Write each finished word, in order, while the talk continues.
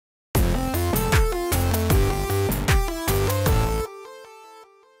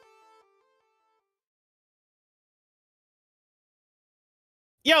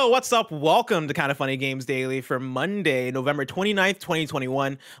Yo, what's up? Welcome to Kind of Funny Games Daily for Monday, November 29th,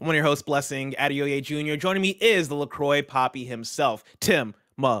 2021. I'm one of your hosts, Blessing Adeoye Jr. Joining me is the LaCroix Poppy himself, Tim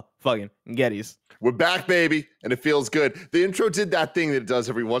motherfucking Geddes. We're back, baby, and it feels good. The intro did that thing that it does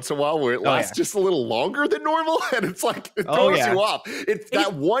every once in a while where it lasts just a little longer than normal, and it's like, it throws you off. It's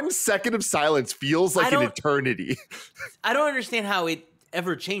that 1 second of silence feels like an eternity. I don't understand how it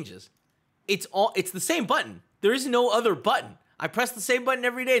ever changes. It's the same button. There is no other button. I press the same button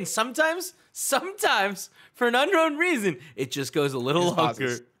every day, and sometimes, for an unknown reason, it just goes a little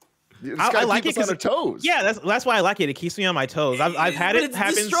longer. I like it because on our toes. Yeah, that's why I like it. It keeps me on my toes. I've had it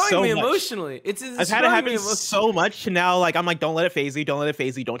happen so much. Emotionally. I've had it happen so much. Now, like, I'm like, don't let it phase you. Don't let it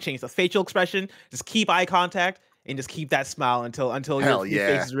phase you. Don't change the facial expression. Just keep eye contact and just keep that smile until your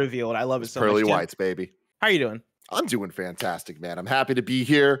face is revealed. I love it so much. Pearly whites, baby. How are you doing? I'm doing fantastic, man. I'm happy to be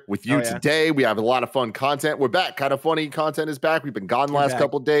here with you today. We have a lot of fun content. We're back. Kind of funny content is back. We've been gone the last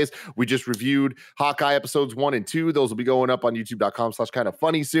couple of days. We just reviewed Hawkeye episodes 1 and 2. Those will be going up on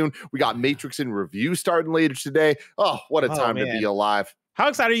youtube.com/kindoffunny soon. We got Matrix in review starting later today. Oh, what a time to be alive. How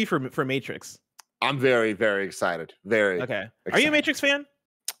excited are you for Matrix? I'm very, very excited. Very excited. Are you a Matrix fan?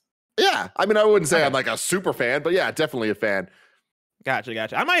 Yeah. I mean, I wouldn't say I'm like a super fan, but yeah, definitely a fan.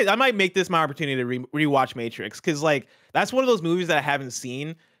 Gotcha. I might make this my opportunity to rewatch Matrix, because like that's one of those movies that I haven't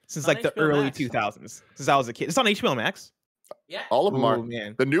seen since like the early 2000s, since I was a kid. It's on HBO Max. Yeah, all of them are.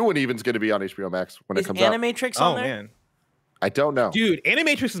 Man. The new one even's going to be on HBO Max when it comes out. Animatrix on there? Man, I don't know, dude.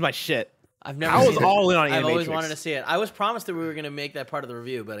 Animatrix is my shit. I was all in on Animatrix. I've always wanted to see it. I was promised that we were going to make that part of the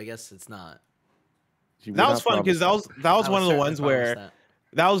review, but I guess it's not. That was fun because that was one of the ones where.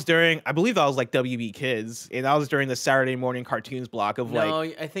 That was during, I believe that was like WB Kids, and that was during the Saturday morning cartoons block of like. No,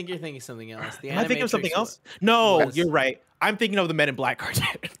 I think you're thinking something else. Am I thinking of something else? No, you're right. I'm thinking of the Men in Black cartoon.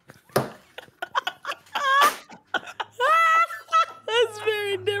 That's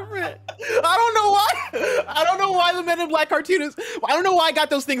very different. I don't know why the Men in Black cartoon is. I don't know why I got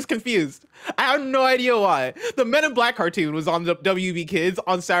those things confused. I have no idea why. The Men in Black cartoon was on the WB Kids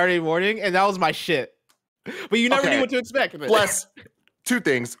on Saturday morning, and that was my shit. But you never knew what to expect. Bless. Two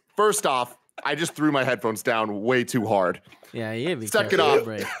things. First off, I just threw my headphones down way too hard. Yeah, Second off,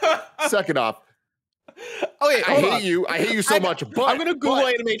 I hate you so much. But I'm gonna Google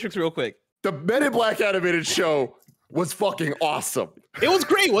Animatrix real quick. The Men in Black animated show was fucking awesome. It was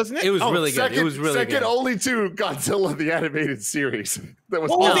great, wasn't it? It was really good. It was really good. Second only to Godzilla the animated series. That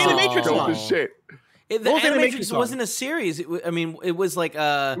was what was the Animatrix on? Shit. The Animatrix wasn't a series. It was like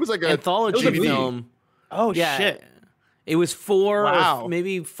a anthology film. Oh shit. It was 4 or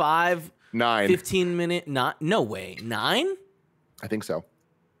maybe 5, 9, 15-minute. No way. 9? I think so.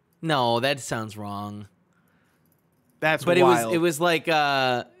 No, that sounds wrong. But wild. it was like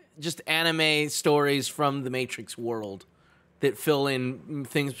just anime stories from the Matrix world that fill in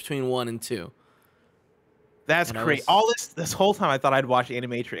things between 1 and 2. That's great. This whole time I thought I'd watch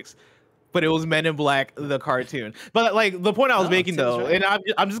Animatrix, but it was Men in Black the cartoon. But like the point I was making though, and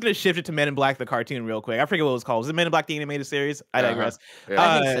I'm just gonna shift it to Men in Black the cartoon real quick. I forget what it was called. Was it Men in Black the animated series? I digress.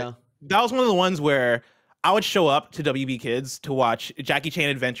 I think so. That was one of the ones where I would show up to WB Kids to watch Jackie Chan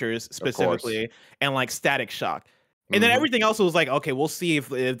Adventures specifically, and like Static Shock, and then everything else was like, okay, we'll see if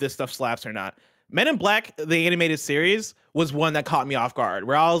this stuff slaps or not. Men in Black, the animated series, was one that caught me off guard,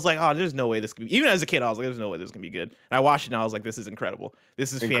 where I was like, oh, there's no way this could be. Even as a kid, I was like, there's no way this can be good. And I watched it and I was like, this is incredible.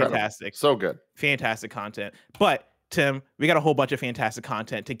 This is fantastic. So good. Fantastic content. But Tim, we got a whole bunch of fantastic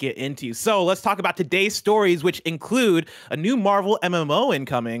content to get into. So let's talk about today's stories, which include a new Marvel MMO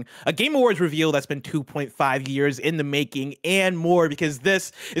incoming, a Game Awards reveal that's been 2.5 years in the making, and more, because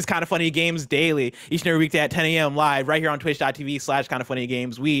this is Kind of Funny Games Daily. Each and every weekday at 10 a.m. live right here on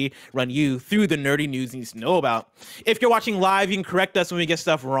twitch.tv/kindoffunnygames. We run you through the nerdy news you need to know about. If you're watching live, you can correct us when we get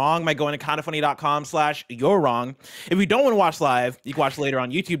stuff wrong by going to kindoffunny.com/you're-wrong. If you don't want to watch live, you can watch later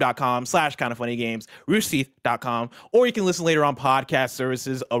on youtube.com/kindoffunnygames, roosterteeth.com, or you can listen later on podcast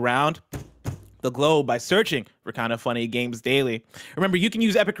services around the globe by searching for Kind of Funny Games Daily. Remember, you can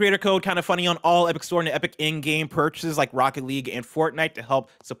use Epic Creator Code Kind of Funny on all Epic Store and Epic in-game purchases like Rocket League and Fortnite to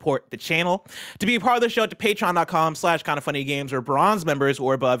help support the channel. To be a part of the show, to patreon.com/kindoffunnygames, or bronze members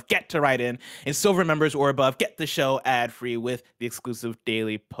or above get to write in, and silver members or above get the show ad-free with the exclusive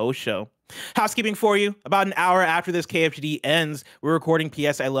daily post show. Housekeeping for you. About an hour after this KFGD ends, we're recording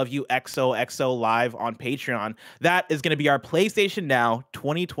PS I Love You XOXO live on Patreon. That is going to be our PlayStation Now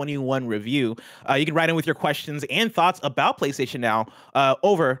 2021 review. You can write in with your questions and thoughts about PlayStation Now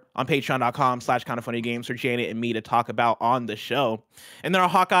over on patreon.com/kindoffunnygames for Janet and me to talk about on the show. And then our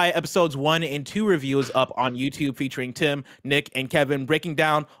Hawkeye episodes 1 and 2 review is up on YouTube featuring Tim, Nick, and Kevin breaking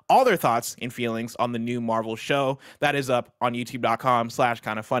down all their thoughts and feelings on the new Marvel show. That is up on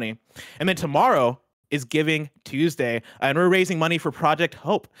youtube.com/kindoffunny. And then tomorrow is Giving Tuesday, and we're raising money for Project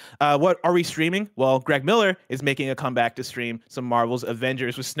Hope. What are we streaming? Well, Greg Miller is making a comeback to stream some Marvel's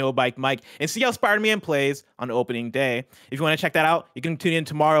Avengers with SnowBikeMike and see how Spider-Man plays on opening day. If you want to check that out, you can tune in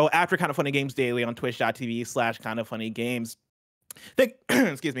tomorrow after Kind of Funny Games Daily on twitch.tv/kindoffunnygames.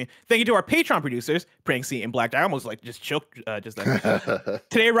 Excuse me. Thank you to our Patreon producers, Pranksy and Black. I almost just choked just then.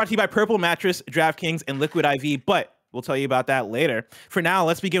 Today, brought to you by Purple Mattress, DraftKings, and Liquid IV, but we'll tell you about that later. For now,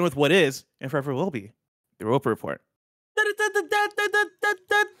 let's begin with what is, and forever will be, the Roper Report.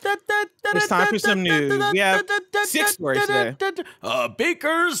 It's time for some news. We have 6 stories today. A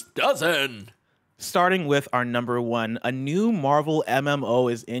baker's dozen. Starting with our number 1, a new Marvel MMO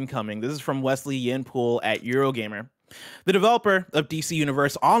is incoming. This is from Wesley Yin-Poole at Eurogamer. The developer of DC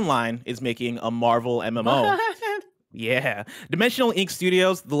Universe Online is making a Marvel MMO. Yeah. Dimensional Ink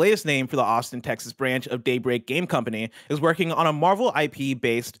Studios, the latest name for the Austin, Texas branch of Daybreak Game Company, is working on a Marvel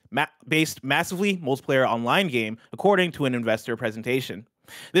IP-based massively multiplayer online game, according to an investor presentation.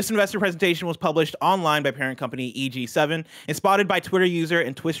 This investor presentation was published online by parent company EG7 and spotted by Twitter user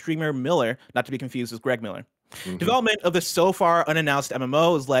and Twitch streamer Miller, not to be confused with Greg Miller. Development of the so far unannounced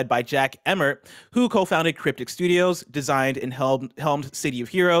MMO is led by Jack Emmert, who co-founded Cryptic Studios, designed and helmed City of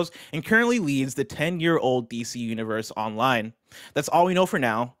Heroes, and currently leads the 10-year-old DC Universe Online. That's all we know for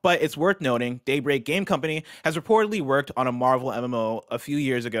now, but it's worth noting Daybreak Game Company has reportedly worked on a Marvel MMO a few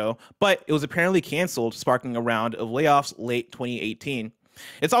years ago, but it was apparently canceled, sparking a round of layoffs late 2018.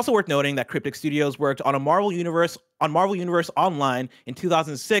 It's also worth noting that Cryptic Studios worked on Marvel Universe Online in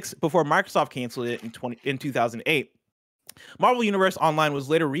 2006 before Microsoft canceled it in 2008. Marvel Universe Online was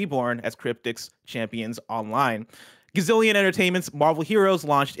later reborn as Cryptic's Champions Online. Gazillion Entertainment's Marvel Heroes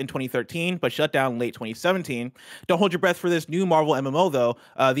launched in 2013, but shut down late 2017. Don't hold your breath for this new Marvel MMO, though.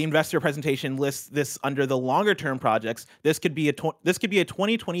 The investor presentation lists this under the longer-term projects. This could be a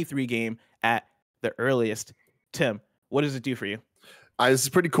 2023 game at the earliest. Tim, what does it do for you? This is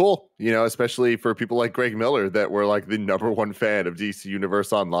pretty cool, especially for people like Greg Miller that were like the #1 fan of DC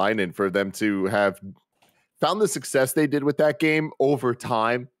Universe Online, and for them to have found the success they did with that game over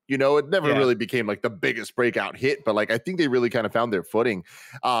time. It never really became like the biggest breakout hit, but like I think they really kind of found their footing.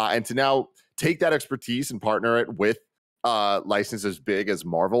 And to now take that expertise and partner it with license as big as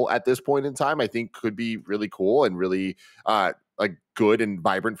Marvel at this point in time, I think could be really cool and really like good and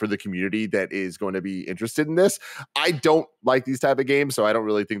vibrant for the community that is going to be interested in this. I don't like these type of games, so I don't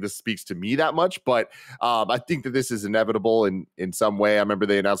really think this speaks to me that much, but I think that this is inevitable in some way. I remember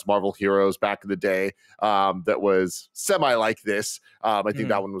they announced Marvel Heroes back in the day that was semi like this. I think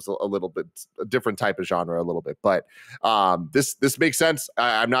that one was a little bit a different type of genre a little bit, but this makes sense.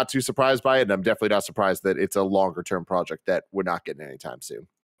 I'm not too surprised by it, and I'm definitely not surprised that it's a longer term project that we're not getting anytime soon.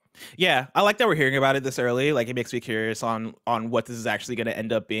 Yeah, I like that we're hearing about it this early. Like, it makes me curious on what this is actually going to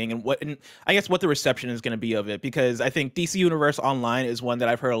end up being, and I guess what the reception is going to be of it. Because I think DC Universe Online is one that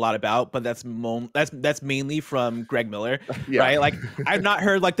I've heard a lot about, but that's mainly from Greg Miller, right? Like, I've not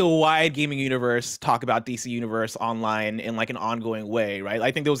heard like the wide gaming universe talk about DC Universe Online in like an ongoing way, right?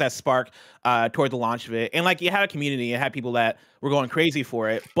 I think there was that spark toward the launch of it, and like you had a community, it had people that were going crazy for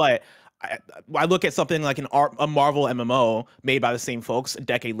it, but I look at something like a Marvel MMO made by the same folks a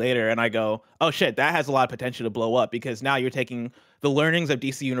decade later, and I go, oh shit, that has a lot of potential to blow up, because now you're taking the learnings of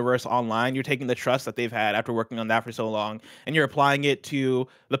DC Universe Online, you're taking the trust that they've had after working on that for so long, and you're applying it to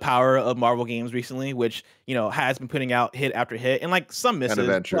the power of Marvel games recently, which, has been putting out hit after hit, and like some misses. And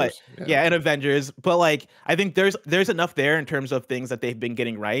Avengers. And Avengers. But like, I think there's enough there in terms of things that they've been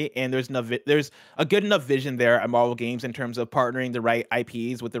getting right, and there's a good enough vision there at Marvel Games in terms of partnering the right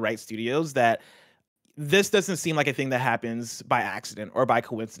IPs with the right studios that this doesn't seem like a thing that happens by accident or by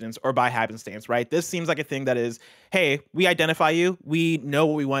coincidence or by happenstance, right? This seems like a thing that is, hey, we identify you, we know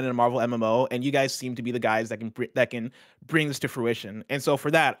what we want in a Marvel MMO, and you guys seem to be the guys that can bring this to fruition. And so for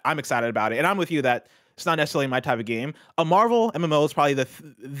that, I'm excited about it. And I'm with you that it's not necessarily my type of game. A Marvel MMO is probably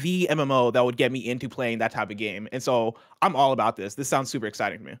the MMO that would get me into playing that type of game. And so I'm all about this. This sounds super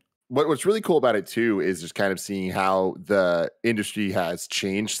exciting to me. what's really cool about it too is just kind of seeing how the industry has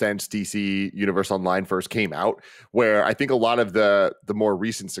changed since DC Universe Online first came out, where I think a lot of the more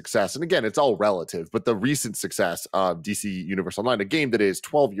recent success, and again, it's all relative, but the recent success of DC Universe Online, a game that is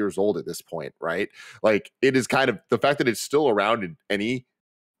 12 years old at this point, right? Like, it is kind of the fact that it's still around in any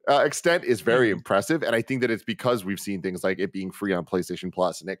extent is very impressive, and I think that it's because we've seen things like it being free on PlayStation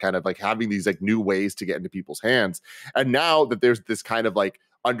Plus, and it kind of like having these like new ways to get into people's hands. And now that there's this kind of like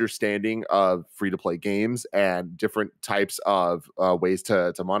understanding of free-to-play games and different types of ways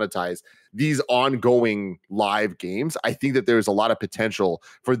to monetize these ongoing live games, I think that there's a lot of potential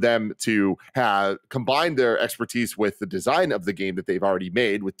for them to have combined their expertise with the design of the game that they've already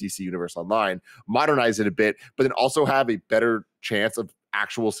made with DC Universe Online, modernize it a bit, but then also have a better chance of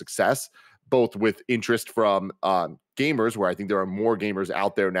actual success, both with interest from gamers, where I think there are more gamers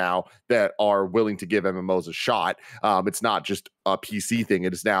out there now that are willing to give MMOs a shot. It's not just a PC thing.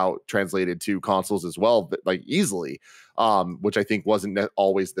 It is now translated to consoles as well, but like easily, which I think wasn't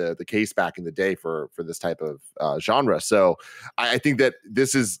always the case back in the day for this type of genre. So I think that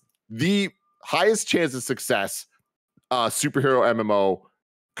this is the highest chance of success superhero MMO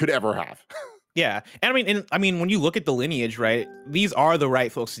could ever have. Yeah, and I mean, when you look at the lineage, right? These are the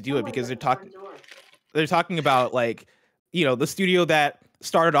right folks to do it because they're talking about, like, you know, the studio that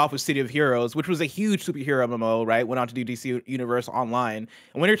started off with City of Heroes, which was a huge superhero MMO, right? Went on to do DC Universe Online,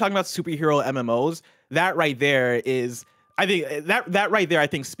 and when you're talking about superhero MMOs, that right there is, I think that right there, I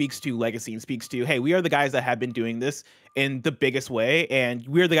think speaks to legacy and speaks to, hey, we are the guys that have been doing this in the biggest way, and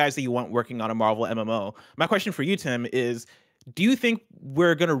we're the guys that you want working on a Marvel MMO. My question for you, Tim, is, do you think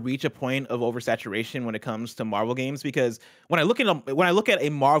we're going to reach a point of oversaturation when it comes to Marvel games? Because when I look at a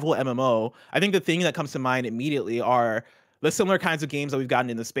Marvel MMO, I think the thing that comes to mind immediately are the similar kinds of games that we've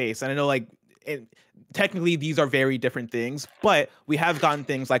gotten in the space. And I know, like, technically these are very different things, but we have gotten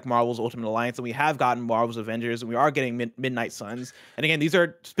things like Marvel's Ultimate Alliance, and we have gotten Marvel's Avengers, and we are getting Midnight Suns. And again, these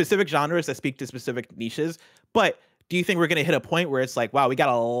are specific genres that speak to specific niches. But do you think we're going to hit a point where it's like, wow, we got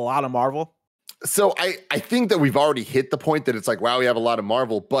a lot of Marvel? So I think that we've already hit the point that it's like, wow, we have a lot of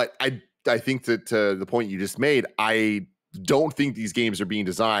Marvel, but I think that to the point you just made, I don't think these games are being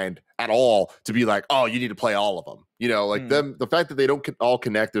designed at all to be like, oh, you need to play all of them. You know, like the fact that they don't all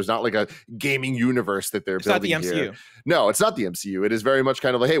connect, there's not like a gaming universe that they're building not the MCU. here. No, it's not the MCU. It is very much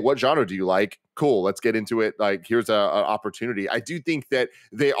kind of like, hey, what genre do you like? Cool, let's get into it. Like, here's a opportunity. I do think that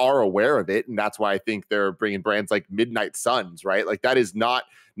they are aware of it, and that's why I think they're bringing brands like Midnight Suns, right? Like, that is not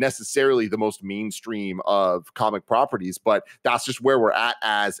necessarily the most mainstream of comic properties, but that's just where we're at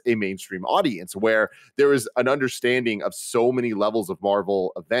as a mainstream audience, where there is an understanding of so many levels of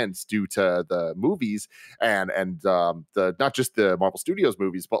Marvel events due to the movies and the not just the Marvel Studios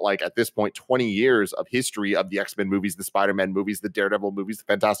movies, but like at this point 20 years of history of the X-Men movies, the Spider-Man movies, the Daredevil movies, the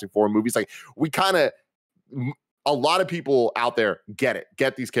Fantastic Four movies. Like, we kind of, a lot of people out there get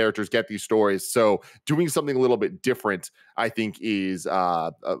these characters, get these stories. So doing something a little bit different, I think, is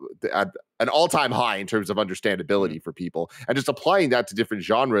an all-time high in terms of understandability for people, and just applying that to different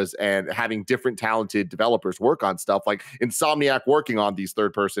genres and having different talented developers work on stuff like Insomniac working on these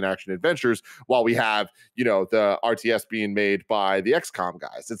third-person action adventures while we have, you know, the RTS being made by the XCOM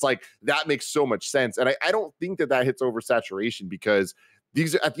guys. It's like, that makes so much sense. And I don't think that hits oversaturation, because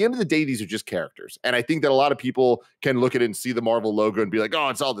these are, at the end of the day, these are just characters. And I think that a lot of people can look at it and see the Marvel logo and be like, oh,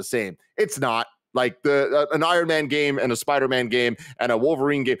 it's all the same. It's not. Like, an Iron Man game and a Spider-Man game and a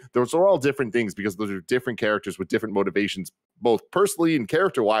Wolverine game, those are all different things, because those are different characters with different motivations, both personally and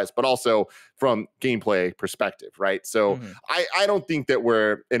character-wise, but also from gameplay perspective, right? So I don't think that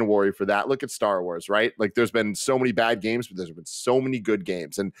we're in a worry for that. Look at Star Wars, right? Like, there's been so many bad games, but there's been so many good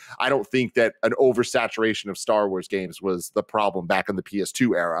games. And I don't think that an oversaturation of Star Wars games was the problem back in the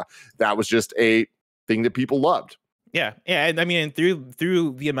PS2 era. That was just a thing that people loved. Yeah, and I mean,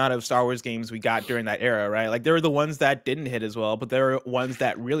 through the amount of Star Wars games we got during that era, right? Like, there were the ones that didn't hit as well, but there are ones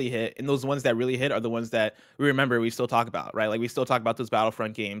that really hit, and those ones that really hit are the ones that we remember, we still talk about, right? Like, we still talk about those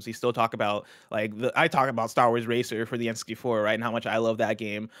Battlefront games. We still talk about, like, I talk about Star Wars Racer for the N64, right? And how much I love that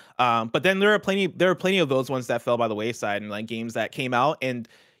game. But then there are plenty of those ones that fell by the wayside, and like games that came out and,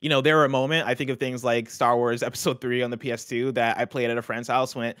 you know, there were a moment, I think of things like Star Wars Episode 3 on the PS2 that I played at a friend's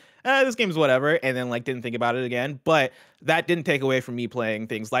house, went, this game's whatever, and then like didn't think about it again. But that didn't take away from me playing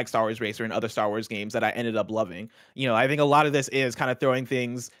things like Star Wars Racer and other Star Wars games that I ended up loving. You know, I think a lot of this is kind of throwing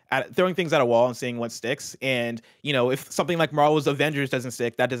things at a wall and seeing what sticks. And, you know, if something like Marvel's Avengers doesn't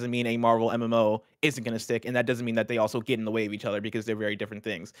stick, that doesn't mean a Marvel MMO isn't going to stick, and that doesn't mean that they also get in the way of each other, because they're very different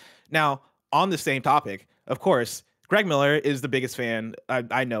things. Now, on the same topic, of course, Greg Miller is the biggest fan,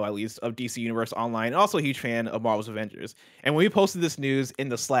 I know at least, of DC Universe Online, and also a huge fan of Marvel's Avengers. And when we posted this news in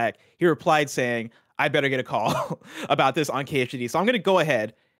the Slack, he replied saying, I better get a call about this on KFGD. So I'm going to go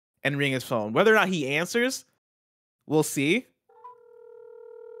ahead and ring his phone. Whether or not he answers, we'll see.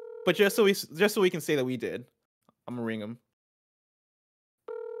 But just so we can say that we did, I'm going to ring him.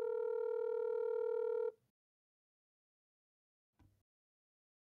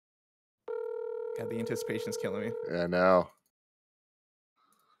 God, the anticipation's killing me. Yeah, I know.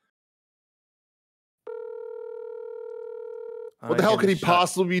 What the hell could he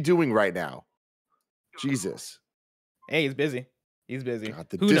possibly be doing right now? Jesus. Hey, he's busy. He's busy. God,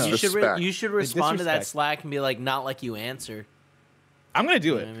 the Who knows? You should respond to that Slack and be like, not like you answer. I'm going to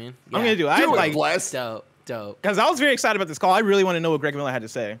do it. I mean? I'm going to do it. Do it, like, Bless. Dope. Because I was very excited about this call. I really want to know what Greg Miller had to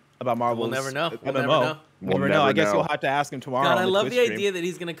say about Marvel's We'll never know. MMO. We'll never know. I guess you'll have to ask him tomorrow. God, I love Twitch the stream. idea that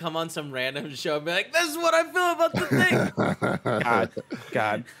he's going to come on some random show and be like, this is what I feel about the thing.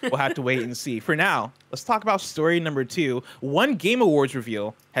 God. We'll have to wait and see. For now, let's talk about story number 2. One Game Awards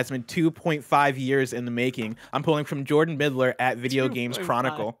reveal has been 2.5 years in the making. I'm pulling from Jordan Middler at Video Games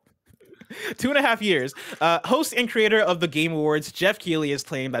Chronicle. 2.5 years. Host and creator of the Game Awards, Geoff Keighley, has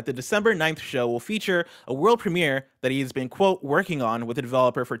claimed that the December 9th show will feature a world premiere that he's been, quote, working on with the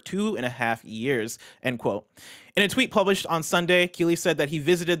developer for 2.5 years, end quote. In a tweet published on Sunday, Keighley said that he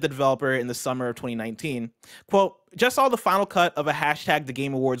visited the developer in the summer of 2019. Quote, just saw the final cut of a hashtag The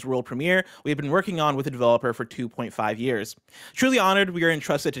Game Awards world premiere we have been working on with the developer for 2.5 years. Truly honored we are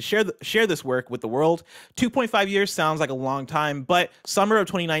entrusted to share this work with the world. 2.5 years sounds like a long time, but summer of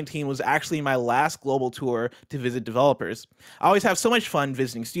 2019 was actually my last global tour to visit developers. I always have so much fun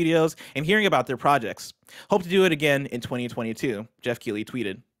visiting studios and hearing about their projects. Hope to do it again in 2022, Geoff Keighley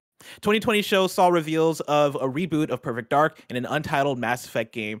tweeted. 2020 show saw reveals of a reboot of Perfect Dark and an untitled Mass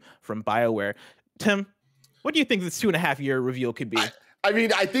Effect game from BioWare. Tim, what do you think this 2.5 year reveal could be? I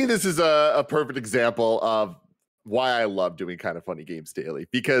mean, I think this is a perfect example of why I love doing Kind of Funny Games Daily,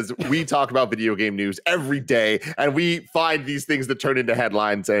 because we talk about video game news every day and we find these things that turn into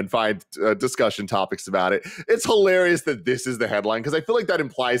headlines and find discussion topics about it. It's hilarious that this is the headline because I feel like that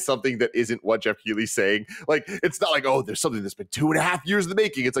implies something that isn't what Geoff Keighley's saying. Like, it's not like, oh, there's something that's been 2.5 years in the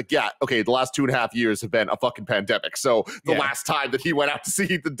making. It's like, yeah, okay, the last 2.5 years have been a fucking pandemic. So the last time that he went out to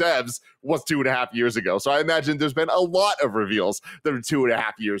see the devs was 2.5 years ago. So I imagine there's been a lot of reveals that are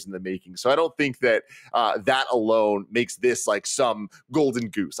 2.5 years in the making. So I don't think that that alone makes this like some golden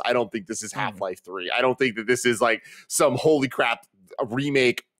goose. I don't think this is Half-Life 3. I don't think that this is like some holy crap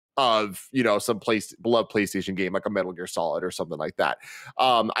remake of, you know, some beloved PlayStation game like a Metal Gear Solid or something like that.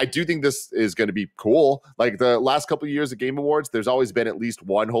 I do think this is going to be cool. Like the last couple of years of Game Awards, there's always been at least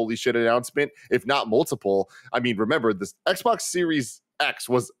one holy shit announcement, if not multiple. I mean, remember, this Xbox Series X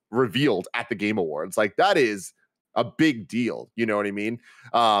was revealed at the Game Awards. Like, that is a big deal, you know what I mean?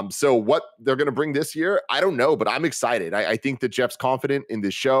 So what they're going to bring this year, I don't know, but I'm excited. I think that Geoff's confident in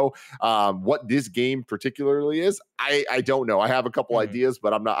this show. What this game particularly is, I don't know. I have a couple ideas,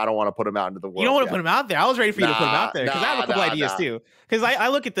 but I don't want to put them out into the world. You don't want to put them out there? I was ready for you to put them out there because I have a couple ideas too. Because I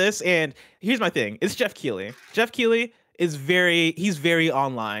look at this and here's my thing. It's Geoff Keighley. Geoff Keighley is he's very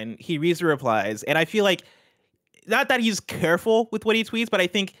online. He reads the replies, and I feel like, not that he's careful with what he tweets, but I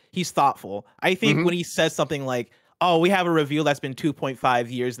think he's thoughtful. I think when he says something like, oh, we have a reveal that's been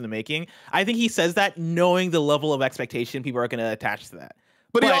 2.5 years in the making, I think he says that knowing the level of expectation people are going to attach to that.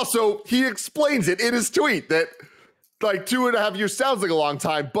 But he explains it in his tweet that like 2.5 years sounds like a long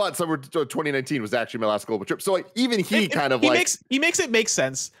time, but summer 2019 was actually my last global trip. So like even he makes it make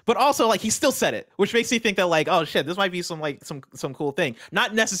sense, but also like he still said it, which makes me think that like, oh shit, this might be some cool thing.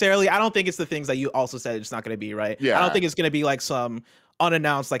 Not necessarily. I don't think it's the things that you also said it's not going to be, right? Yeah. I don't think it's going to be like some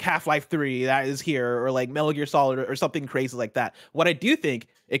unannounced like Half-Life 3 that is here, or like Metal Gear Solid or something crazy like that. What I do think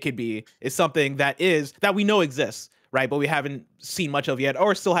it could be is something that we know exists, right? But we haven't seen much of yet,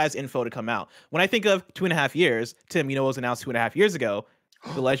 or still has info to come out. When I think of 2.5 years, Tim, you know what was announced 2.5 years ago?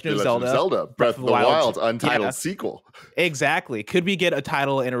 The Legend of Zelda Breath of the Wild untitled sequel. Exactly. Could we get a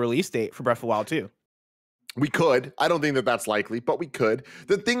title and a release date for Breath of the Wild 2? We could. I don't think that that's likely, but we could.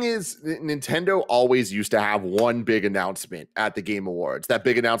 The thing is, Nintendo always used to have one big announcement at the Game Awards. That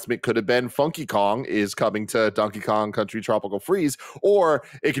big announcement could have been Funky Kong is coming to Donkey Kong Country Tropical Freeze, or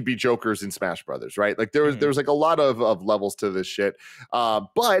it could be Joker's in Smash Brothers, right? Like there was like a lot of levels to this shit.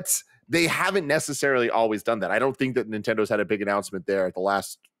 But they haven't necessarily always done that. I don't think that Nintendo's had a big announcement there at the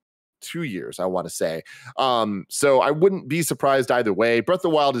last 2 years, I want to say. So I wouldn't be surprised either way. Breath of the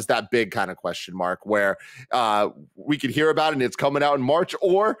Wild is that big kind of question mark where we could hear about it and it's coming out in March,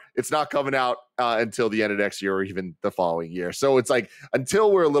 or it's not coming out until the end of next year or even the following year. So it's like,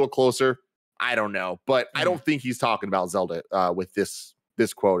 until we're a little closer, I don't know, but I don't think he's talking about Zelda with this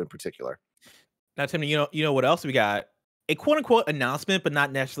quote in particular. Now, Tim, you know what else we got? A quote unquote announcement, but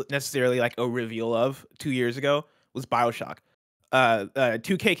not necessarily like a reveal of 2 years ago was BioShock.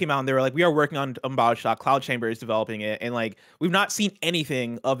 2K came out and they were like, we are working on BioShock. Cloud Chamber is developing it, and like we've not seen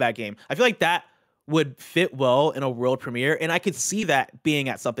anything of that game. I feel like that would fit well in a world premiere, and I could see that being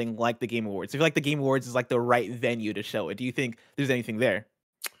at something like the Game Awards. I feel like the Game Awards is like the right venue to show it. Do you think there's anything there?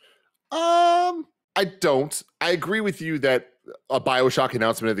 I don't. I agree with you that a BioShock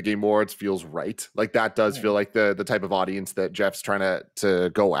announcement at the Game Awards feels right. Like that does feel like the type of audience that Geoff's trying to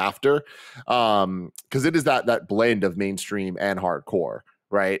go after. Because it is that blend of mainstream and hardcore,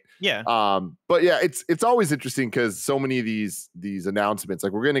 right? Yeah. But yeah, it's always interesting because so many of these announcements,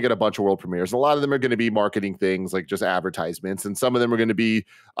 like we're gonna get a bunch of world premieres. A lot of them are gonna be marketing things, like just advertisements, and some of them are gonna be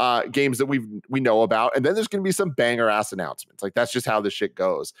games that we know about, and then there's gonna be some banger ass announcements. Like that's just how this shit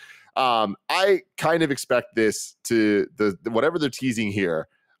goes. I kind of expect this to whatever they're teasing here.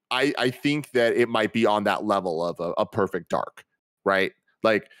 I think that it might be on that level of a Perfect Dark, right?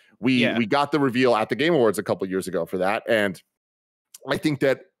 Like we got the reveal at the Game Awards a couple years ago for that, and I think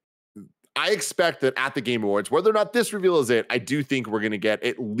that I expect that at the Game Awards, whether or not this reveal is it, I do think we're going to get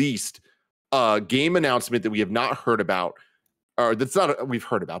at least a game announcement that we have not heard about. Or that's not we've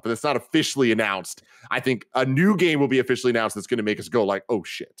heard about, but it's not officially announced. I think a new game will be officially announced that's going to make us go like, oh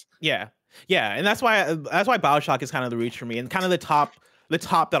shit. Yeah, and that's why BioShock is kind of the reach for me, and kind of the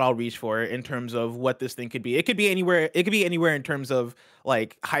top that I'll reach for in terms of what this thing could be. It could be anywhere. It could be anywhere in terms of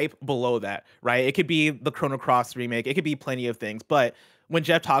like hype below that, right? It could be the Chrono Cross remake. It could be plenty of things. But when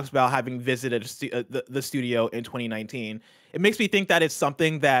Geoff talks about having visited the studio in 2019, it makes me think that it's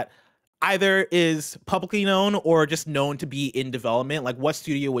something that either is publicly known or just known to be in development. Like, what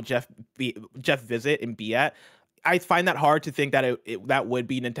studio would Geoff visit and be at? I find that hard to think that that would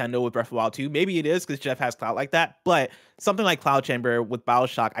be Nintendo with Breath of the Wild 2. Maybe it is because Geoff has clout like that, but something like Cloud Chamber with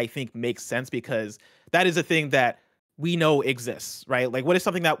BioShock, I think makes sense because that is a thing that we know exists, right? Like, what is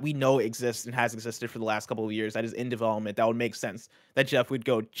something that we know exists and has existed for the last couple of years that is in development that would make sense that Geoff would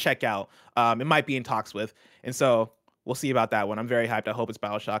go check out? It might be in talks with, and so we'll see about that one. I'm very hyped. I hope it's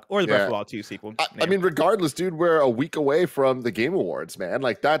BioShock or the Breath of the Wild 2 sequel. I mean, regardless, dude, we're a week away from the Game Awards, man.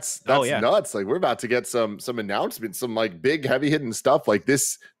 Like that's nuts. Like we're about to get some announcements, some like big heavy hitting stuff. Like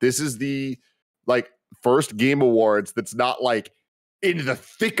this is the like first Game Awards that's not like in the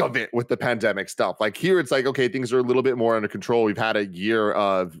thick of it with the pandemic stuff. Like here, it's like, okay, things are a little bit more under control. We've had a year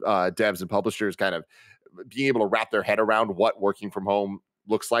of devs and publishers kind of being able to wrap their head around what working from home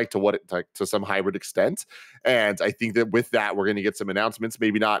looks like to some hybrid extent. And I think that with that, we're going to get some announcements,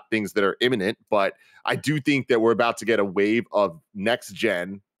 maybe not things that are imminent, but I do think that we're about to get a wave of next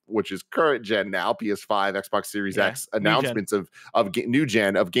gen, which is current gen now, PS5, Xbox Series X announcements of new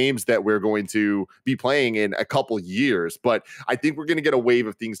gen of games that we're going to be playing in a couple years. But I think we're going to get a wave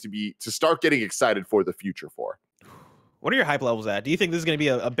of things to start getting excited for the future for. What are your hype levels at? Do you think this is going to be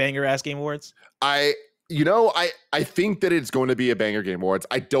a banger ass Game Awards? I think that it's going to be a banger Game Awards.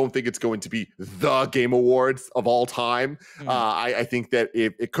 I don't think it's going to be the Game Awards of all time. I think that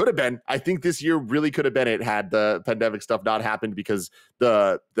it could have been. I think this year really could have been it had the pandemic stuff not happened, because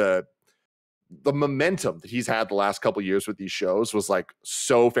the momentum that he's had the last couple of years with these shows was like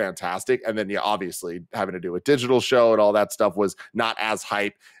so fantastic. And then obviously having to do a digital show and all that stuff was not as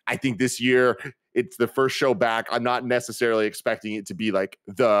hype. I think this year it's the first show back. I'm not necessarily expecting it to be like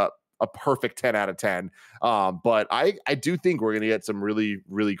a perfect 10 out of 10. But I do think we're going to get some really,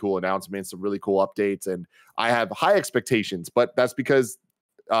 really cool announcements, some really cool updates. And I have high expectations, but that's because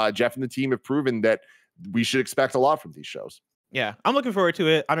Geoff and the team have proven that we should expect a lot from these shows. Yeah, I'm looking forward to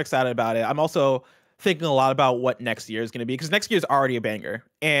it. I'm excited about it. I'm also thinking a lot about what next year is going to be, because next year is already a banger.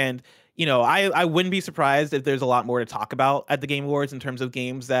 And, I wouldn't be surprised if there's a lot more to talk about at the Game Awards in terms of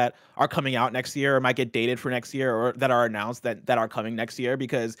games that are coming out next year or might get dated for next year, or that are announced that are coming next year,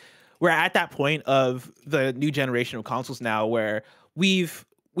 because we're at that point of the new generation of consoles now where we've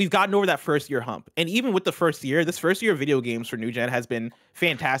gotten over that first year hump. And even with the first year, this first year of video games for new gen has been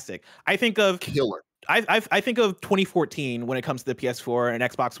fantastic. I think of killer. I think of 2014 when it comes to the PS4 and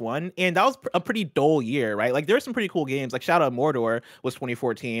Xbox One, and that was a pretty dull year, right? Like, there were some pretty cool games, like Shadow of Mordor was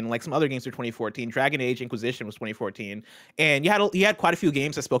 2014, like some other games were 2014, Dragon Age Inquisition was 2014, and you had quite a few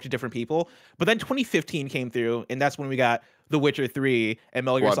games that spoke to different people. But then 2015 came through, and that's when we got The Witcher 3 and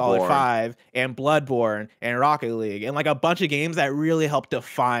Metal Gear Solid 5 and Bloodborne and Rocket League, and like a bunch of games that really helped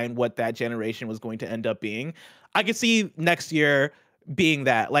define what that generation was going to end up being. I could see next year being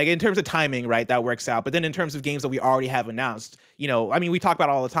that, like, in terms of timing, right, that works out. But then in terms of games that we already have announced, you know, I mean, we talk about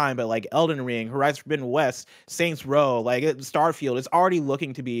it all the time, but like Elden Ring, Horizon Forbidden West, Saints Row, like Starfield, it's already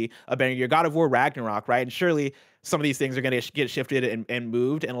looking to be a better year. God of War Ragnarok, right? And surely some of these things are going to get shifted and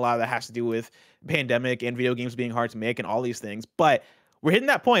moved, and a lot of that has to do with pandemic and video games being hard to make and all these things. But we're hitting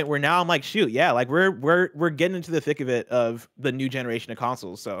that point where now I'm like, shoot, yeah, like we're getting into the thick of it of the new generation of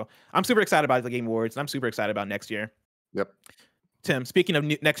consoles. So I'm super excited about the Game Awards, and I'm super excited about next year. Yep. Tim, speaking of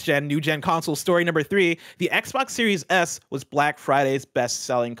new gen console, story number 3, the Xbox Series S was Black Friday's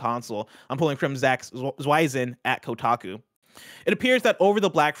best-selling console. I'm pulling from Zach Zweisen at Kotaku. It appears that over the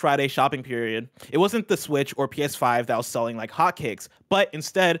Black Friday shopping period, it wasn't the Switch or PS5 that was selling like hotcakes, but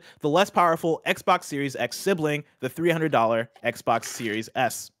instead the less powerful Xbox Series X sibling, the $300 Xbox Series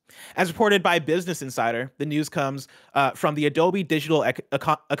S. As reported by Business Insider, the news comes from the Adobe Digital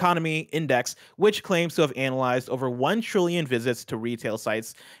Economy Index, which claims to have analyzed over 1 trillion visits to retail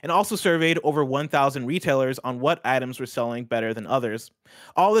sites and also surveyed over 1,000 retailers on what items were selling better than others.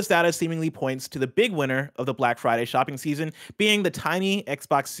 All this data seemingly points to the big winner of the Black Friday shopping season being the tiny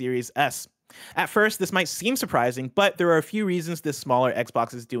Xbox Series S. At first, this might seem surprising, but there are a few reasons this smaller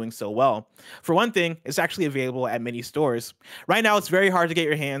Xbox is doing so well. For one thing, it's actually available at many stores. Right now, it's very hard to get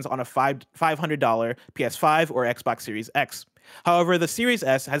your hands on a $500 PS5 or Xbox Series X. However, the Series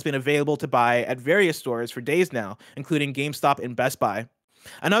S has been available to buy at various stores for days now, including GameStop and Best Buy.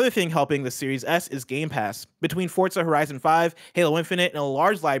 Another thing helping the Series S is Game Pass. Between Forza Horizon 5, Halo Infinite, and a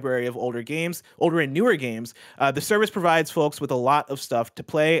large library of older and newer games, the service provides folks with a lot of stuff to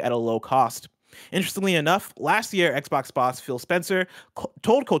play at a low cost. Interestingly enough, last year, Xbox boss Phil Spencer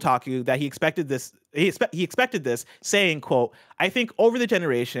told Kotaku that he expected this, saying, quote, "I think over the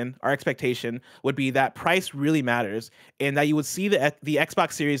generation, our expectation would be that price really matters and that you would see the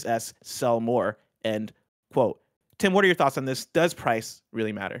Xbox Series S sell more," end quote. Tim, what are your thoughts on this? Does price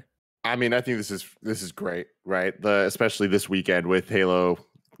really matter? I mean, I think this is great, right? Especially this weekend with Halo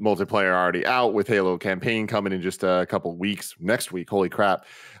multiplayer already out, with Halo campaign coming in just a couple weeks. Next week, holy crap,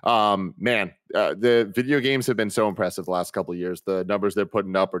 the video games have been so impressive the last couple of years. The numbers they're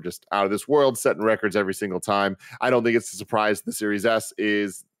putting up are just out of this world, setting records every single time. I don't think it's a surprise the Series S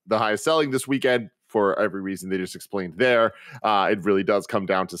is the highest selling this weekend, for every reason they just explained there. It really does come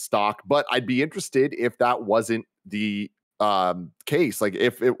down to stock, but I'd be interested if that wasn't the case. Like,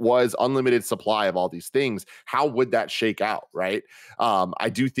 if it was unlimited supply of all these things, how would that shake out, right? I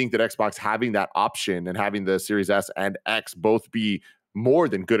do think that Xbox having that option and having the Series S and X both be more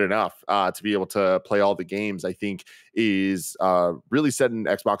than good enough to be able to play all the games, I think is really setting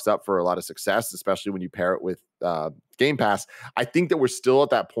Xbox up for a lot of success, especially when you pair it with Game Pass. I think that we're still at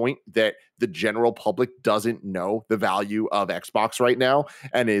that point that the general public doesn't know the value of Xbox right now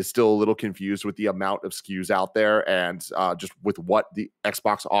and is still a little confused with the amount of SKUs out there and just with what the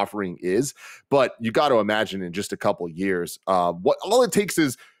Xbox offering is. But you got to imagine in just a couple years, what all it takes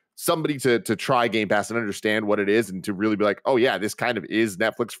is somebody to try Game Pass and understand what it is and to really be like, oh yeah, this kind of is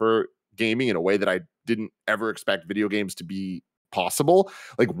Netflix for gaming in a way that I didn't ever expect video games to be possible.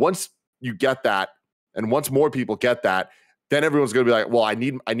 Like, once you get that, and once more people get that, then everyone's going to be like, well, I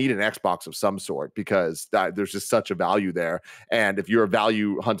need an Xbox of some sort, because there's just such a value there. And if you're a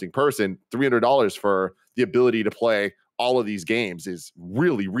value hunting person, $300 for the ability to play all of these games is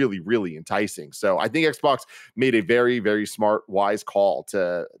really, really, really enticing. So I think Xbox made a very, very smart, wise call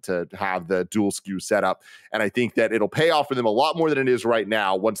to have the dual SKU setup. And I think that it'll pay off for them a lot more than it is right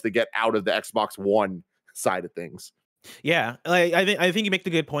now once they get out of the Xbox One side of things. Yeah, like I think you make the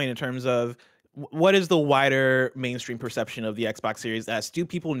good point in terms of what is the wider mainstream perception of the Xbox Series S? Do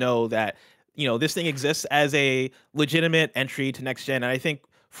people know that, you know, this thing exists as a legitimate entry to next gen? And I think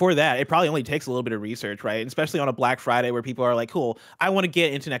for that, it probably only takes a little bit of research, right? And especially on a Black Friday where people are like, cool, I want to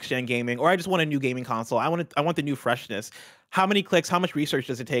get into next gen gaming, or I just want a new gaming console. I want the new freshness. How many clicks, how much research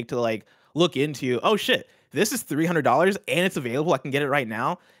does it take to like look into, oh shit, this is $300 and it's available. I can get it right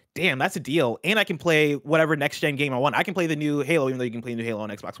now. Damn, that's a deal. And I can play whatever next gen game I want. I can play the new Halo, even though you can play the new Halo on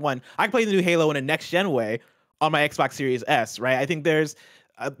Xbox One. I can play the new Halo in a next gen way on my Xbox Series S, right? I think there's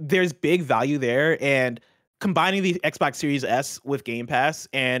big value there, and combining the Xbox Series S with Game Pass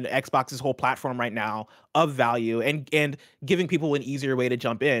and Xbox's whole platform right now of value and giving people an easier way to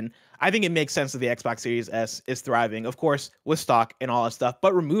jump in, I think it makes sense that the Xbox Series S is thriving, of course, with stock and all that stuff.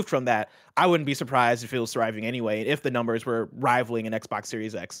 But removed from that, I wouldn't be surprised if it was thriving anyway, if the numbers were rivaling an Xbox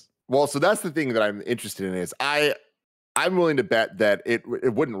Series X. Well, so that's the thing that I'm interested in is I'm willing to bet that it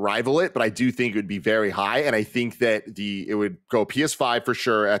wouldn't rival it, but I do think it would be very high. And I think that it would go PS5 for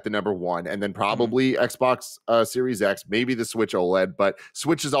sure at the number one, and then probably Xbox Series X, maybe the Switch OLED. But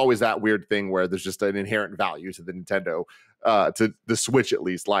Switch is always that weird thing where there's just an inherent value to the Nintendo, to the Switch at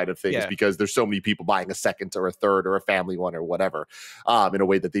least line of things, because there's so many people buying a second or a third or a family one or whatever, in a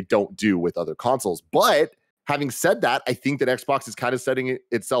way that they don't do with other consoles. But having said that, I think that Xbox is kind of setting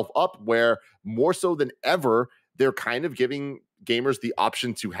itself up where more so than ever, they're kind of giving gamers the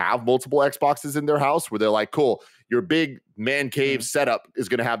option to have multiple Xboxes in their house, where they're like, cool, your big man cave setup is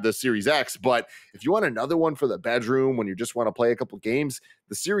going to have the Series X, but if you want another one for the bedroom when you just want to play a couple games,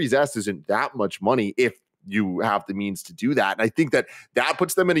 the Series S isn't that much money if you have the means to do that. And I think that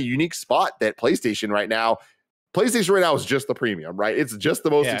puts them in a unique spot that PlayStation right now is just the premium, right? It's just the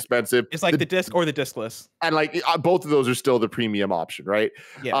most expensive. It's like the disc or the discless. And like both of those are still the premium option, right?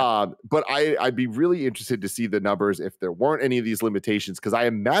 Yeah. But I'd be really interested to see the numbers if there weren't any of these limitations, because I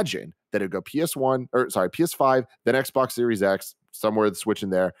imagine that it'd go PS5, then Xbox Series X, somewhere the Switch in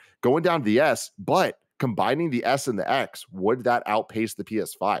there, going down to the S, but combining the S and the X, would that outpace the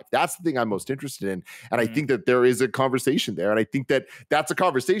PS5? That's the thing I'm most interested in. And I think that there is a conversation there. And I think that that's a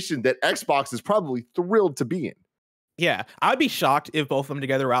conversation that Xbox is probably thrilled to be in. Yeah, I'd be shocked if both of them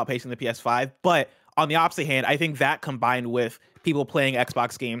together were outpacing the PS5. But on the opposite hand, I think that combined with people playing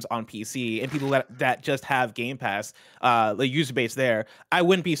Xbox games on PC and people that just have Game Pass, the user base there, I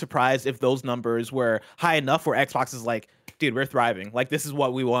wouldn't be surprised if those numbers were high enough where Xbox is like, dude, we're thriving. Like, this is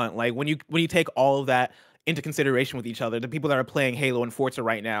what we want. Like, when you take all of that into consideration with each other, the people that are playing Halo and Forza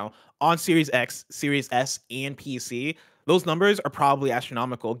right now on Series X, Series S, and PC, those numbers are probably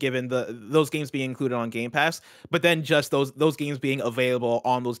astronomical given those games being included on Game Pass, but then just those games being available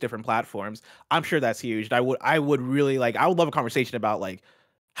on those different platforms. I'm sure that's huge. I would really I would love a conversation about like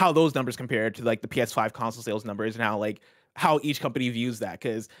how those numbers compare to like the PS5 console sales numbers and how each company views that,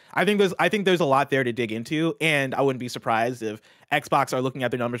 because I think there's a lot there to dig into, and I wouldn't be surprised if Xbox are looking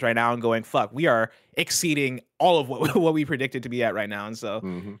at their numbers right now and going, fuck, we are exceeding all of what we predicted to be at right now. And so,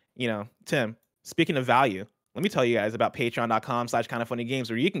 Tim, speaking of value, let me tell you guys about patreon.com/kindoffunnygames,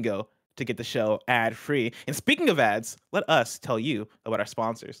 where you can go to get the show ad free. And speaking of ads, let us tell you about our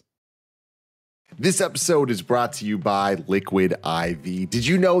sponsors. This episode is brought to you by Liquid IV. Did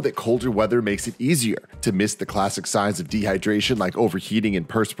you know that colder weather makes it easier to miss the classic signs of dehydration like overheating and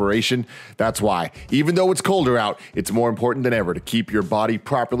perspiration? That's why, even though it's colder out, it's more important than ever to keep your body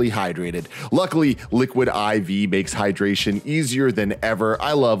properly hydrated. Luckily, Liquid IV makes hydration easier than ever.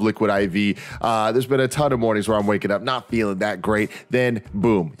 I love Liquid IV. There's been a ton of mornings where I'm waking up not feeling that great. Then,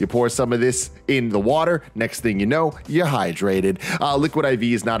 boom, you pour some of this in the water. Next thing you know, you're hydrated. Liquid IV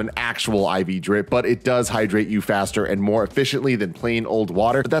is not an actual IV drip, but it does hydrate you faster and more efficiently than plain old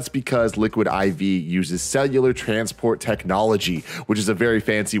water. But that's because Liquid IV uses cellular transport technology, which is a very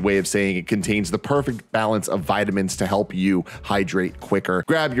fancy way of saying it contains the perfect balance of vitamins to help you hydrate quicker.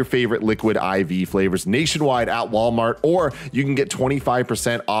 Grab your favorite Liquid IV flavors nationwide at Walmart, or you can get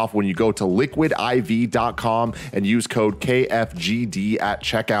 25% off when you go to liquidiv.com and use code KFGD at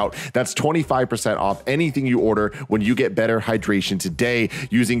checkout. That's 25% off anything you order when you get better hydration today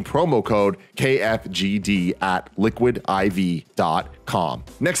using promo code KFGD at liquidiv.com.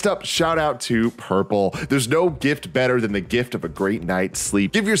 Next up, shout out to Purple. There's no gift better than the gift of a great night's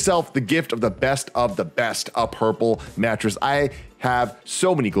sleep. Give yourself the gift of the best, a Purple mattress. I have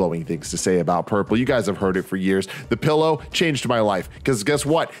so many glowing things to say about Purple. You guys have heard it for years. The pillow changed my life because guess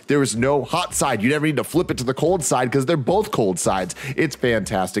what? There is no hot side. You never need to flip it to the cold side because they're both cold sides. It's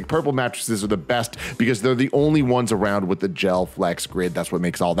fantastic. Purple mattresses are the best because they're the only ones around with the gel flex grid. That's what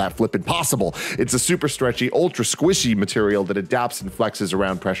makes all that flipping possible. It's a super stretchy, ultra squishy material that adapts and flexes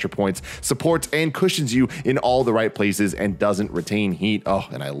around pressure points, supports and cushions you in all the right places, and doesn't retain heat. Oh,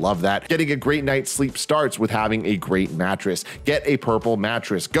 and I love that. Getting a great night's sleep starts with having a great mattress. Get a Purple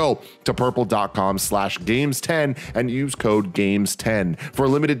mattress. Go to purple.com/games10 and use code games10. For a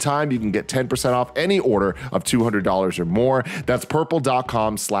limited time, you can get 10% off any order of $200 or more. That's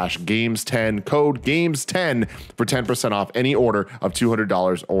purple.com/games10, code games10 for 10% off any order of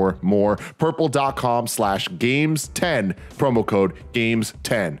 $200 or more. Purple.com/games10, promo code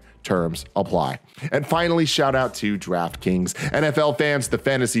games10. Terms apply. And finally, shout out to DraftKings. NFL fans, the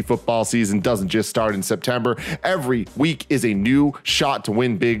fantasy football season doesn't just start in September. Every week is a new shot to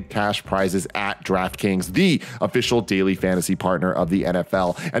win big cash prizes at DraftKings, the official daily fantasy partner of the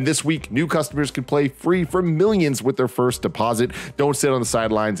NFL. And this week, new customers can play free for millions with their first deposit. Don't sit on the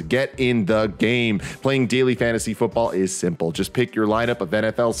sidelines. Get in the game. Playing daily fantasy football is simple. Just pick your lineup of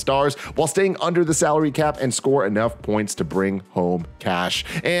NFL stars while staying under the salary cap and score enough points to bring home cash.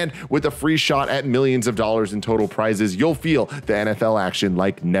 And and with a free shot at millions of dollars in total prizes, you'll feel the NFL action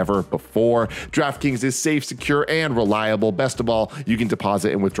like never before. DraftKings is safe, secure, and reliable. Best of all, you can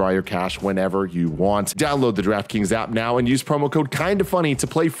deposit and withdraw your cash whenever you want. Download the DraftKings app now and use promo code KINDAFUNNY to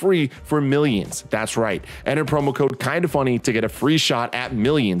play free for millions. That's right. Enter promo code KINDAFUNNY to get a free shot at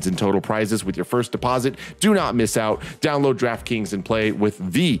millions in total prizes with your first deposit. Do not miss out. Download DraftKings and play with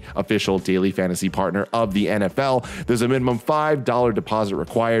the official daily fantasy partner of the NFL. There's a minimum $5 deposit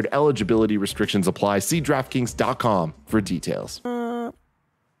required. Eligibility restrictions apply. See DraftKings.com for details.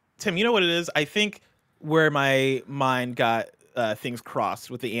 Tim, you know what it is? I think where my mind got things crossed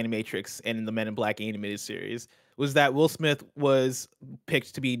with the Animatrix and the Men in Black animated series was that Will Smith was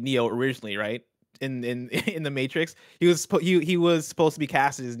picked to be Neo originally, right? In the Matrix, he was supposed to be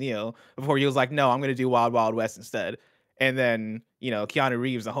casted as Neo before he was like, no, I'm going to do Wild Wild West instead. And then, you know, Keanu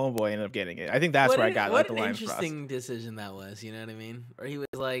Reeves, the homeboy, ended up getting it. I think that's where I got the line crossed. What an interesting decision that was. You know what I mean? Or he was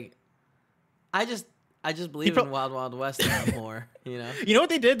like, I just believe in Wild Wild West more. You know. You know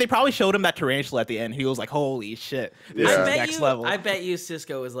what they did? They probably showed him that tarantula at the end. He was like, holy shit, this is next level. I bet you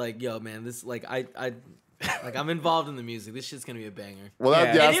Cisco was like, yo, man, this like I'm involved in the music. This shit's gonna be a banger. Well,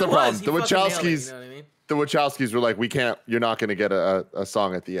 that's the problem. The Wachowskis, you know what I mean? The Wachowskis were like, you're not gonna get a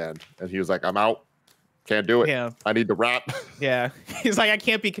song at the end. And he was like, I'm out. Can't do it. Yeah. I need to rap. Yeah. He's like, I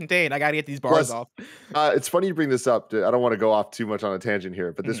can't be contained. I gotta get these bars off. It's funny you bring this up. I don't want to go off too much on a tangent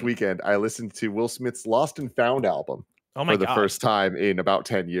here, but this weekend I listened to Will Smith's Lost and Found album for the first time in about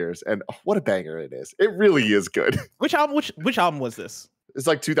 10 years. And what a banger it is. It really is good. Which album was this? It's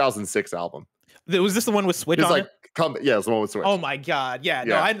like 2006 album. Was this the one with Switch on it? Yeah, it's the one with Switch. Oh my God. Yeah.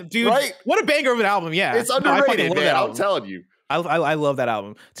 No, dude, right? What a banger of an album. Yeah. It's underrated, man. I'm telling you. I love that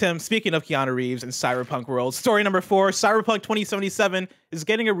album. Tim, speaking of Keanu Reeves and Cyberpunk World, story number 4, Cyberpunk 2077 is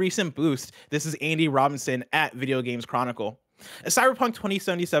getting a recent boost. This is Andy Robinson at Video Games Chronicle. A Cyberpunk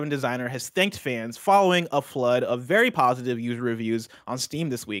 2077 designer has thanked fans following a flood of very positive user reviews on Steam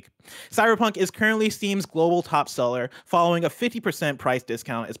this week. Cyberpunk is currently Steam's global top seller, following a 50% price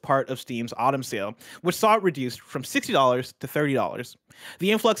discount as part of Steam's autumn sale, which saw it reduced from $60 to $30.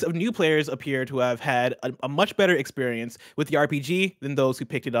 The influx of new players appear to have had a much better experience with the RPG than those who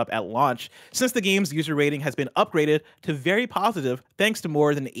picked it up at launch, since the game's user rating has been upgraded to very positive thanks to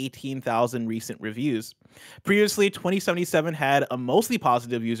more than 18,000 recent reviews. Previously, 2077 had a mostly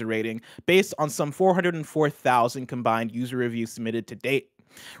positive user rating based on some 404,000 combined user reviews submitted to date.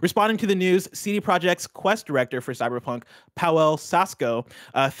 Responding to the news, CD Projekt's quest director for Cyberpunk, Powell Sasko,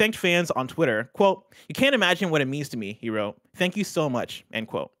 thanked fans on Twitter. Quote, "You can't imagine what it means to me," he wrote. "Thank you so much," end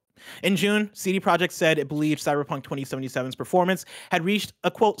quote. In June, CD Projekt said it believed Cyberpunk 2077's performance had reached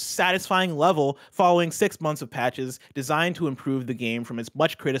a, quote, "satisfying level" following 6 months of patches designed to improve the game from its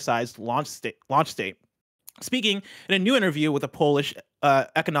much criticized launch state. Speaking in a new interview with a Polish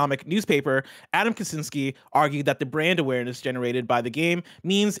economic newspaper, Adam Kaczynski argued that the brand awareness generated by the game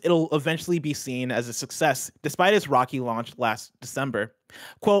means it'll eventually be seen as a success, despite its rocky launch last December.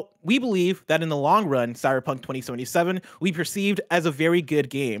 Quote, "We believe that in the long run, Cyberpunk 2077 will be perceived as a very good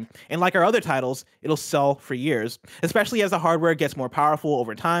game, and like our other titles, it'll sell for years, especially as the hardware gets more powerful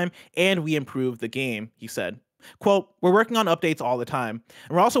over time and we improve the game," he said. Quote, "We're working on updates all the time,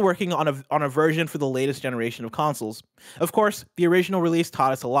 and we're also working on a version for the latest generation of consoles. Of course, the original release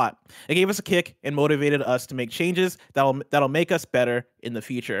taught us a lot. It gave us a kick and motivated us to make changes that'll make us better in the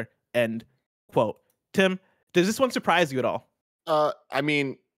future," end quote. Tim, does this one surprise you at all? I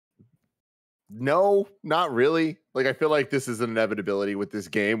mean, no, not really. Like, I feel like this is an inevitability with this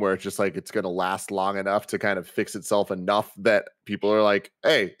game where it's just like it's going to last long enough to kind of fix itself enough that people are like,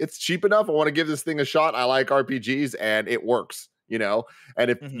 hey, it's cheap enough. I want to give this thing a shot. I like RPGs and it works, you know?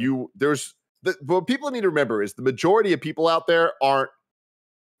 And if what people need to remember is the majority of people out there aren't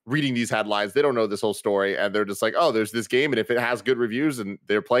reading these headlines. They don't know this whole story, and they're just like, oh, there's this game, and if it has good reviews and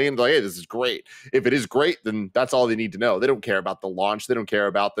they're playing, like, hey, this is great. If it is great, then that's all they need to know. They don't care about the launch. They don't care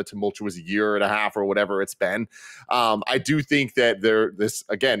about the tumultuous year and a half or whatever it's been. I do think that this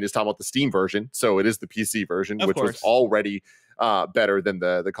again is talking about the Steam version, so it is the PC version, which was already better than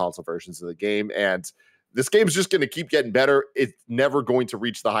the console versions of the game, and this game's just going to keep getting better. It's never going to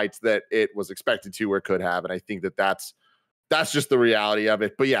reach the heights that it was expected to or could have, and I think that that's just the reality of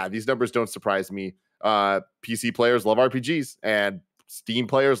it. But yeah, these numbers don't surprise me. PC players love RPGs and Steam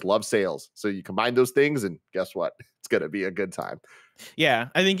players love sales. So you combine those things and guess what? It's going to be a good time. Yeah,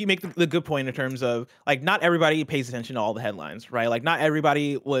 I think you make the good point in terms of, like, not everybody pays attention to all the headlines, right? Like, not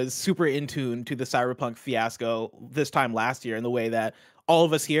everybody was super in tune to the Cyberpunk fiasco this time last year in the way that all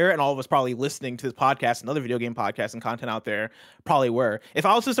of us here and all of us probably listening to this podcast and other video game podcasts and content out there probably were. If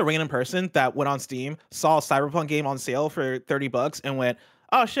I was just a random person that went on Steam, saw a Cyberpunk game on sale for $30 and went,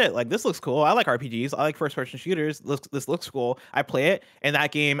 oh shit, like this looks cool. I like RPGs. I like first person shooters. This looks cool. I play it, and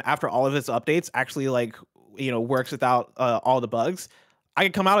that game, after all of its updates, actually like works without all the bugs. I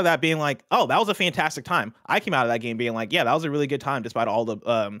could come out of that being like, oh, that was a fantastic time. I came out of that game being like, yeah, that was a really good time, despite all the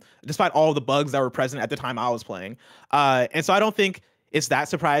bugs that were present at the time I was playing. And so I don't think it's that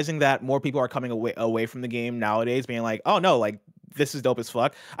surprising that more people are coming away from the game nowadays, being like, oh no, like this is dope as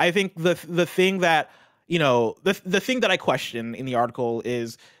fuck. I think the thing that the thing that I question in the article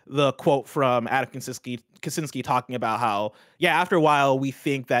is the quote from Adam Kaczynski talking about how, yeah, after a while, we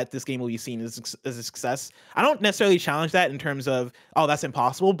think that this game will be seen as a success. I don't necessarily challenge that in terms of, oh, that's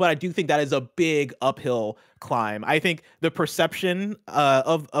impossible, but I do think that is a big uphill climb. I think the perception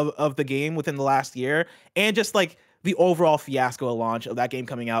of the game within the last year, and just like the overall fiasco launch of that game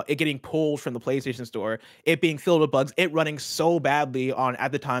coming out, it getting pulled from the PlayStation Store, it being filled with bugs, it running so badly on,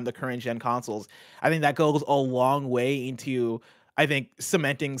 at the time, the current gen consoles. I think that goes a long way into, I think,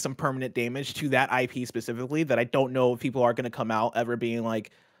 cementing some permanent damage to that IP specifically, that I don't know if people are going to come out ever being like,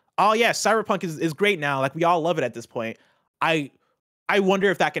 oh yeah, Cyberpunk is great now. Like we all love it at this point. I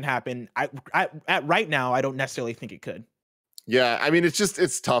wonder if that can happen. At right now, I don't necessarily think it could. Yeah, I mean,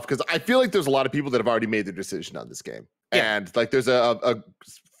 it's tough because I feel like there's a lot of people that have already made their decision on this game. Yeah. And like there's a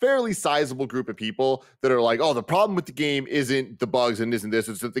fairly sizable group of people that are like, oh, the problem with the game isn't the bugs and isn't this,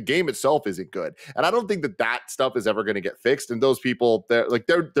 it's that the game itself isn't good. And I don't think that stuff is ever going to get fixed. And those people,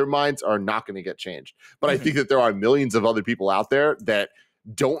 their minds are not going to get changed. But I think that there are millions of other people out there that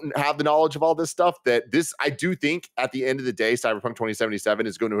don't have the knowledge of all this stuff, I do think at the end of the day, Cyberpunk 2077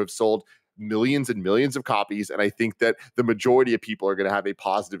 is going to have sold millions and millions of copies. And I think that the majority of people are going to have a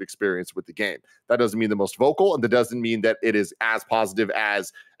positive experience with the game. That doesn't mean the most vocal, and that doesn't mean that it is as positive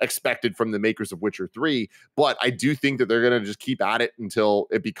as expected from the makers of Witcher 3. But I do think that they're going to just keep at it until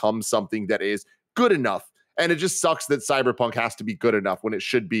it becomes something that is good enough. And it just sucks that Cyberpunk has to be good enough when it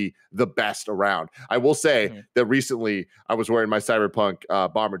should be the best around. I will say that recently I was wearing my Cyberpunk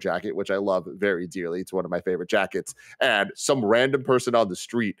bomber jacket, which I love very dearly. It's one of my favorite jackets. And some random person on the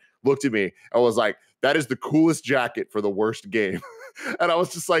street looked at me and was like, that is the coolest jacket for the worst game. And I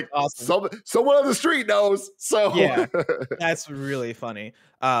was just like, awesome. Someone on the street knows. So yeah, that's really funny.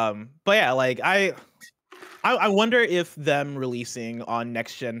 But yeah, like I wonder if them releasing on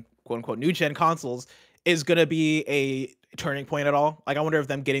next gen, quote unquote, new gen consoles is going to be a turning point at all. Like, I wonder if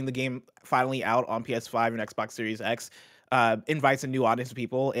them getting the game finally out on PS5 and Xbox Series X invites a new audience of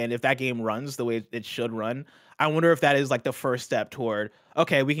people. And if that game runs the way it should run, I wonder if that is like the first step toward,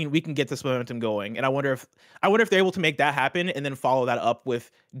 okay, we can get this momentum going. And I wonder if they're able to make that happen and then follow that up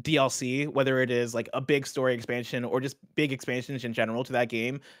with DLC, whether it is like a big story expansion or just big expansions in general to that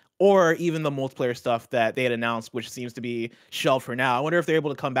game, or even the multiplayer stuff that they had announced, which seems to be shelved for now. I wonder if they're able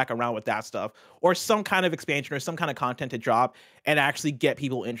to come back around with that stuff, or some kind of expansion or some kind of content to drop and actually get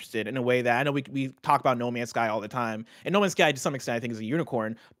people interested in a way that, I know we talk about No Man's Sky all the time, and No Man's Sky to some extent I think is a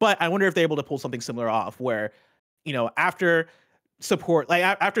unicorn, but I wonder if they're able to pull something similar off where, after supporting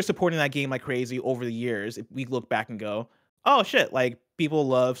that game like crazy over the years, if we look back and go, oh shit, like people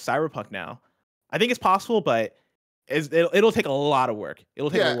love Cyberpunk now. I think it's possible, but it'll take a lot of work. It'll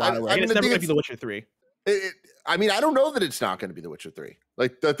take a lot of work. It's never going to be The Witcher 3. I mean, I don't know that it's not going to be The Witcher 3.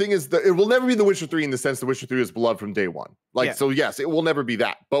 Like, the thing is, it will never be The Witcher 3 in the sense The Witcher 3 is beloved from day one. So yes, it will never be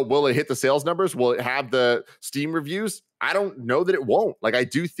that. But will it hit the sales numbers? Will it have the Steam reviews? I don't know that it won't. Like, I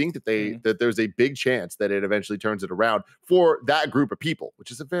do think that that there's a big chance that it eventually turns it around for that group of people, which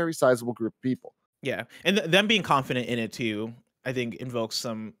is a very sizable group of people. Yeah, and them being confident in it too, I think invokes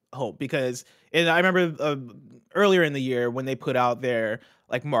some hope, because I remember earlier in the year when they put out their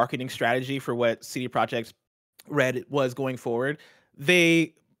like marketing strategy for what CD Projekt Red was going forward,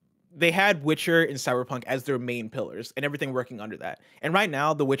 they had Witcher and Cyberpunk as their main pillars and everything working under that. And right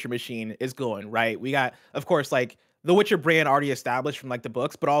now the Witcher machine is going, right? We got, of course, like the Witcher brand already established from like the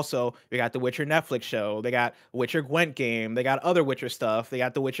books, but also we got the Witcher Netflix show. They got Witcher Gwent game. They got other Witcher stuff. They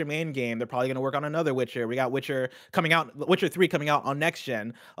got the Witcher main game. They're probably going to work on another Witcher. We got Witcher 3 coming out on next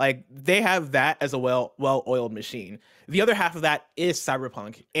gen. Like, they have that as a well-oiled machine. The other half of that is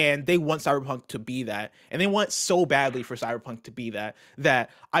Cyberpunk, and they want Cyberpunk to be that. And they want so badly for Cyberpunk to be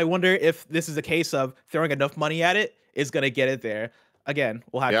that I wonder if this is a case of throwing enough money at it is going to get it there. Again,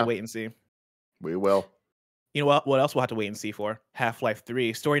 we'll have to wait and see. We will. You know what else we'll have to wait and see for? Half-Life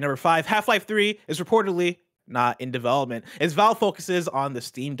 3. Story number 5. Half-Life 3 is reportedly not in development, as Valve focuses on the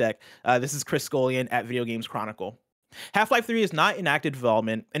Steam Deck. This is Chris Scullion at Video Games Chronicle. Half-Life 3 is not in active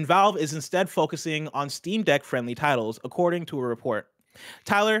development, and Valve is instead focusing on Steam Deck-friendly titles, according to a report.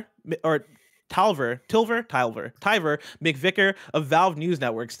 Tyler Tyver McVicker of Valve News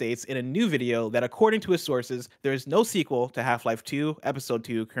Network states in a new video that according to his sources, there is no sequel to Half-Life 2 Episode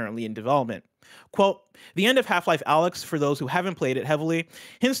 2 currently in development. Quote, the end of Half-Life Alyx, for those who haven't played it heavily,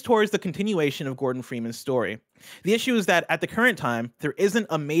 hints towards the continuation of Gordon Freeman's story. The issue is that at the current time, there isn't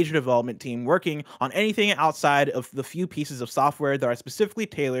a major development team working on anything outside of the few pieces of software that are specifically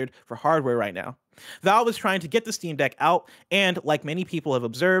tailored for hardware right now. Valve is trying to get the Steam Deck out, and like many people have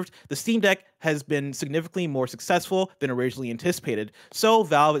observed, the Steam Deck has been significantly more successful than originally anticipated, so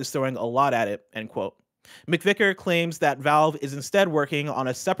Valve is throwing a lot at it, end quote. McVicker claims that Valve is instead working on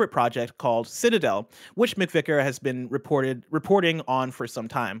a separate project called Citadel, which McVicker has been reporting on for some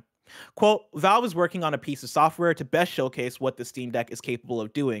time. Quote, Valve is working on a piece of software to best showcase what the Steam Deck is capable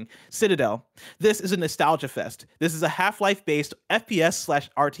of doing. Citadel. This is a nostalgia fest. This is a Half-Life based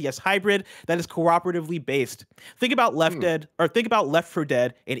FPS/RTS hybrid that is cooperatively based. Think about Left 4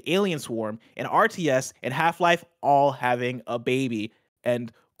 Dead and Alien Swarm and RTS and Half-Life all having a baby.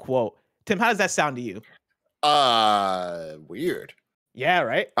 End quote. Tim, how does that sound to you? Weird. Yeah,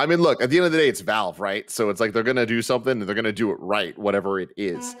 right? I mean, look, at the end of the day, it's Valve, right? So it's like they're going to do something and they're going to do it right, whatever it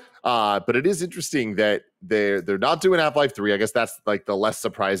is. But it is interesting that they're not doing Half-Life 3. I guess that's like the less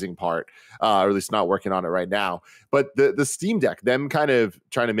surprising part, or at least not working on it right now. But the Steam Deck, them kind of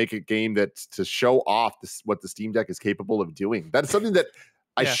trying to make a game that's to show off what the Steam Deck is capable of doing. That's something that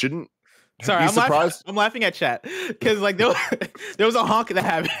I shouldn't Sorry, be surprised. I'm laughing at chat because like there was a honk that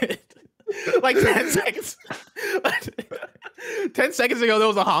happened like 10 seconds. 10 seconds ago, there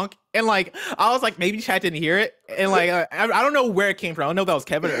was a honk, and like I was like, maybe chat didn't hear it, and like I don't know where it came from. I don't know if that was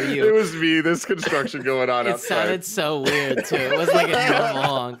Kevin or you. It was me. There's construction going on It outside. sounded so weird too. It was like a normal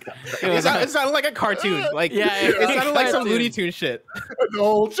honk. It sounded like a cartoon. Like it sounded like some Looney Tunes shit. The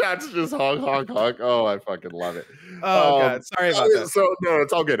whole chat's just honk, honk, honk. Oh, I fucking love it. Oh god, sorry about that. So no,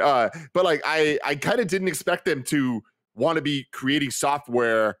 it's all good. But like I kind of didn't expect them to want to be creating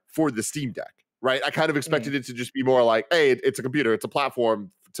software for the Steam Deck. Right, I kind of expected it to just be more like, hey, it's a computer, it's a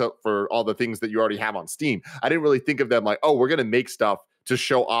platform for all the things that you already have on Steam. I didn't really think of them like, oh, we're going to make stuff to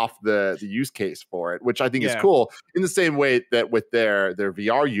show off the use case for it, which I think is cool. In the same way that with their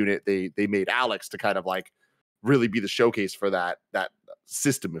VR unit, they made Alyx to kind of like really be the showcase for that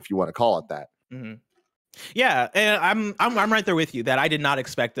system, if you want to call it that. Mm-hmm. Yeah, and I'm right there with you that I did not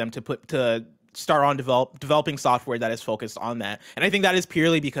expect them to start on developing software that is focused on that. And I think that is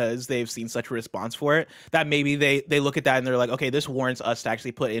purely because they've seen such a response for it that maybe they look at that and they're like, okay, this warrants us to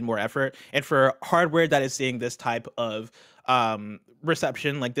actually put in more effort. And for hardware that is seeing this type of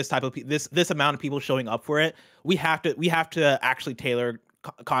reception, like this type of this amount of people showing up for it, we have to actually tailor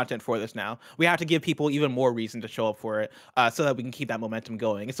content for this now. We have to give people even more reason to show up for it so that we can keep that momentum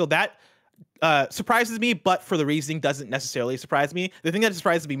going. And so that surprises me, but for the reasoning doesn't necessarily surprise me. The thing that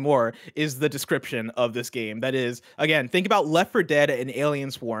surprises me more is the description of this game. That is, again, think about Left 4 Dead and Alien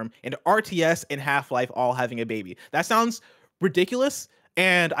Swarm and RTS and Half-Life all having a baby. That sounds ridiculous,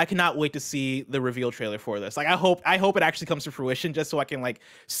 and I cannot wait to see the reveal trailer for this. Like, I hope it actually comes to fruition just so I can like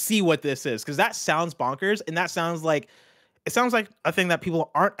see what this is, because that sounds bonkers, and that sounds like a thing that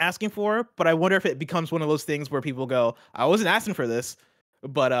people aren't asking for. But I wonder if it becomes one of those things where people go, I wasn't asking for this,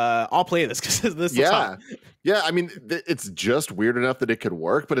 but I'll play this because this looks fun. Yeah. I mean, it's just weird enough that it could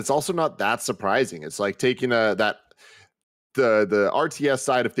work, but it's also not that surprising. It's like taking the RTS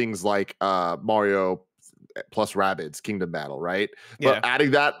side of things, like Mario plus Rabbids Kingdom Battle, right? But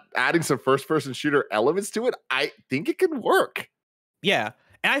adding some first-person shooter elements to it, I think it can work. Yeah.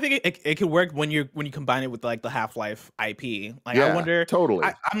 And I think it could work when you combine it with like the Half-Life IP. Like, I wonder. Totally.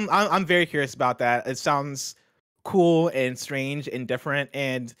 I'm very curious about that. It sounds cool and strange and different,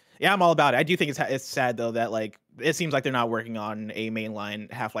 and yeah, I'm all about it. I do think it's sad though that like it seems like they're not working on a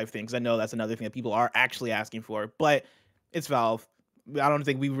mainline Half-Life thing, because I know that's another thing that people are actually asking for, but it's Valve. I don't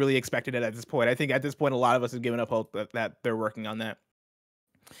think we really expected it at this point. I think at this point a lot of us have given up hope that they're working on that.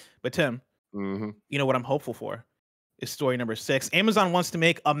 But Tim, you know what I'm hopeful for is story number 6. Amazon wants to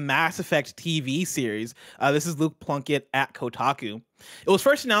make a Mass Effect TV series. This is Luke Plunkett at Kotaku. It was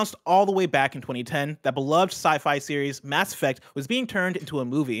first announced all the way back in 2010 that beloved sci-fi series Mass Effect was being turned into a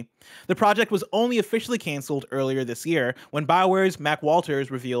movie. The project was only officially canceled earlier this year when BioWare's Mac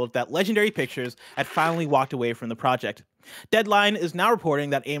Walters revealed that Legendary Pictures had finally walked away from the project. Deadline is now reporting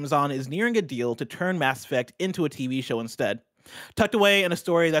that Amazon is nearing a deal to turn Mass Effect into a TV show instead. Tucked away in a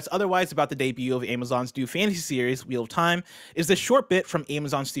story that's otherwise about the debut of Amazon's new fantasy series, Wheel of Time, is this short bit from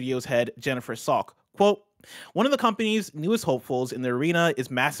Amazon Studios head Jennifer Salk. Quote, one of the company's newest hopefuls in the arena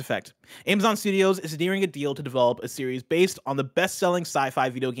is Mass Effect. Amazon Studios is nearing a deal to develop a series based on the best-selling sci-fi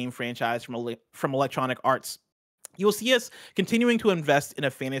video game franchise from Electronic Arts. You will see us continuing to invest in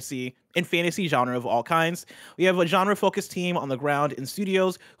fantasy genre of all kinds. We have a genre-focused team on the ground in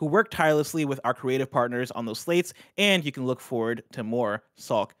studios who work tirelessly with our creative partners on those slates, and you can look forward to more,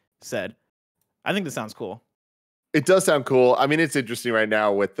 Salk said. I think this sounds cool. It does sound cool. I mean, it's interesting right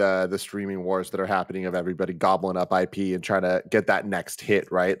now with the streaming wars that are happening of everybody gobbling up IP and trying to get that next hit,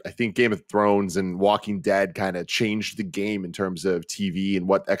 right? I think Game of Thrones and Walking Dead kind of changed the game in terms of TV and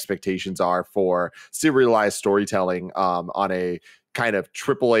what expectations are for serialized storytelling on a kind of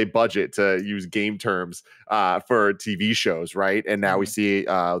AAA budget, to use game terms, for TV shows, right? And now we see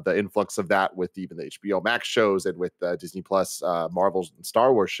the influx of that with even the HBO Max shows and with Disney Plus, Marvel's and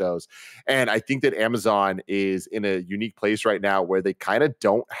Star Wars shows. And I think that Amazon is in a unique place right now where they kind of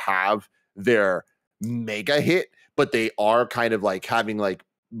don't have their mega hit, but they are kind of like having like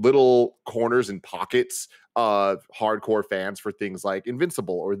little corners and pockets of hardcore fans for things like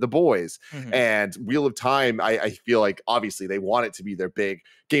Invincible or The Boys. And Wheel of Time. I feel like obviously they want it to be their big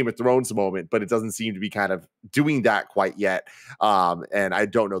Game of Thrones moment, but it doesn't seem to be kind of doing that quite yet. And I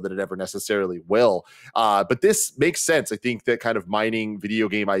don't know that it ever necessarily will. But this makes sense. I think that kind of mining video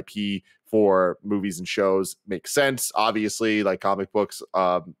game IP for movies and shows makes sense. Obviously, like comic books,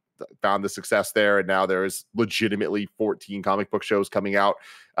 found the success there, and now there's legitimately 14 comic book shows coming out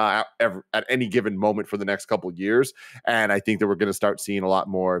at any given moment for the next couple of years. And I think that we're going to start seeing a lot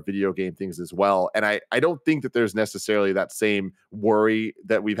more video game things as well. And I don't think that there's necessarily that same worry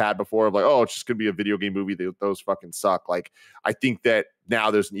that we've had before of like, oh, it's just going to be a video game movie. Those fucking suck. Like, I think that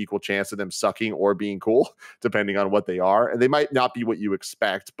now there's an equal chance of them sucking or being cool, depending on what they are. And they might not be what you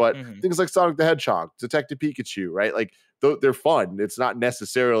expect, but things like Sonic the Hedgehog, Detective Pikachu, right? Like, they're fun. It's not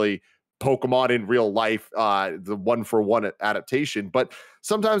necessarily Pokemon in real life, the one-for-one adaptation, but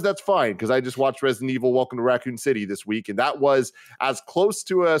sometimes that's fine, because I just watched Resident Evil Welcome to Raccoon City this week, and that was as close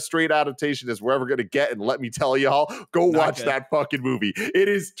to a straight adaptation as we're ever going to get. And let me tell y'all, go watch that fucking movie. It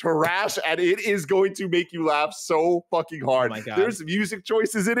is trash, and it is going to make you laugh so fucking hard. Oh my God. There's music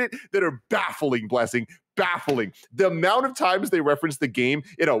choices in it that are baffling, Blessing, baffling. The amount of times they reference the game,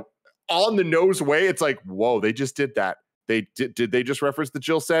 on the nose way, it's like, whoa, they just did that. Did they just reference the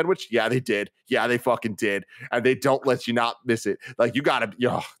Jill sandwich? Yeah, they did. Yeah, they fucking did. And they don't let you not miss it. Like, you gotta.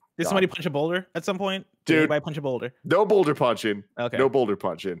 Did somebody punch a boulder at some point? Did anybody punch a boulder? No boulder punching. Okay. No boulder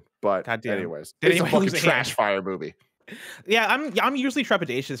punching. But anyways, it's a fucking trash fire movie. Yeah, I'm usually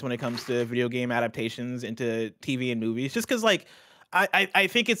trepidatious when it comes to video game adaptations into TV and movies, just because like I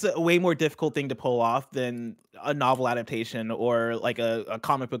think it's a way more difficult thing to pull off than a novel adaptation or like a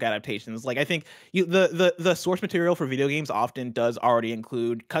comic book adaptations. Like, I think the source material for video games often does already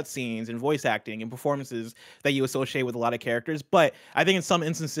include cutscenes and voice acting and performances that you associate with a lot of characters. But I think in some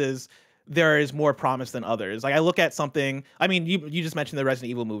instances there is more promise than others. Like, I look at something. I mean, you just mentioned the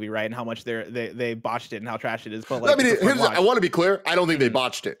Resident Evil movie, right? And how much they botched it and how trash it is. But like, I mean, I want to be clear. I don't think they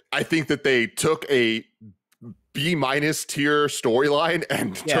botched it. I think that they took a B- tier storyline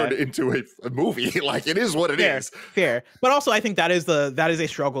and turned it into a movie. Like, it is what it is. Fair. But also, I think that is a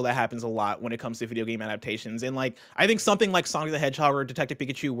struggle that happens a lot when it comes to video game adaptations. And like, I think something like Sonic the Hedgehog or Detective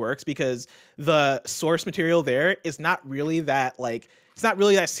Pikachu works because the source material there is not really that it's not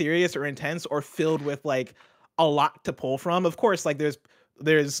really that serious or intense or filled with like a lot to pull from. Of course, like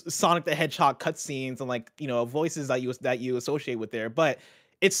there's Sonic the Hedgehog cutscenes and like, voices that you associate with there, but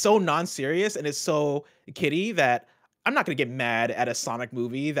it's so non-serious and it's so kiddie that I'm not going to get mad at a Sonic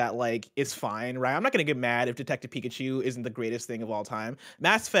movie that like is fine, right? I'm not going to get mad if Detective Pikachu isn't the greatest thing of all time.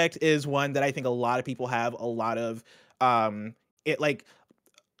 Mass Effect is one that I think a lot of people have a lot of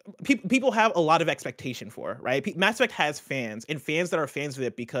people have a lot of expectation for, right? Mass Effect has fans and fans that are fans of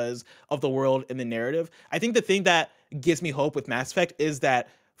it because of the world and the narrative. I think the thing that gives me hope with Mass Effect is that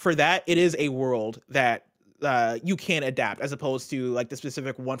for that, it is a world that you can adapt, as opposed to like the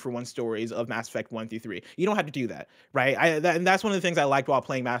specific one-for-one stories of Mass Effect 1 through 3. You don't have to do that, right? And that's one of the things I liked while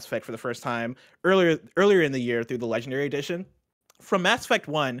playing Mass Effect for the first time earlier in the year through the Legendary Edition. From Mass Effect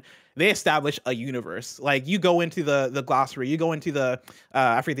 1, they establish a universe. Like, you go into the glossary, you go into the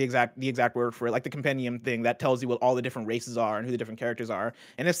I forget the exact word for it, like the compendium thing that tells you what all the different races are and who the different characters are.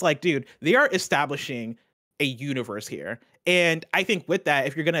 And it's like, dude, they are establishing a universe here. And I think with that,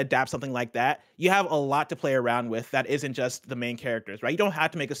 if you're going to adapt something like that, you have a lot to play around with that isn't just the main characters, right? You don't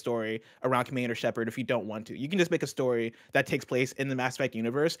have to make a story around Commander Shepard if you don't want to. You can just make a story that takes place in the Mass Effect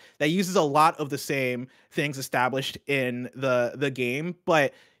universe that uses a lot of the same things established in the game,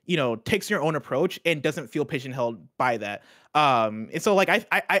 but takes your own approach and doesn't feel pigeonholed by that. And so like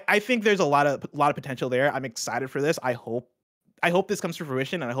I think there's a lot of potential there. I'm excited for this. I hope this comes to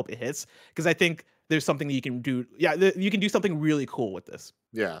fruition and I hope it hits, because I think there's something that you can do. Yeah, you can do something really cool with this.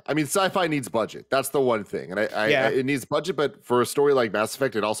 Yeah, I mean, sci-fi needs budget. That's the one thing, and it needs budget, but for a story like Mass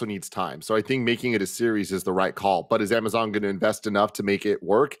Effect, it also needs time. So I think making it a series is the right call. But is Amazon going to invest enough to make it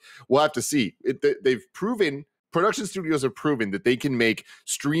work? We'll have to see. They've proven, production studios have proven that they can make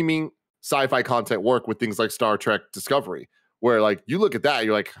streaming sci-fi content work with things like Star Trek Discovery, where like you look at that,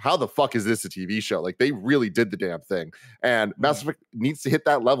 you're like, how the fuck is this a TV show? Like they really did the damn thing. And Mass Effect needs to hit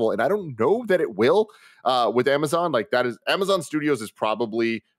that level, and I don't know that it will. With Amazon, like that is Amazon Studios is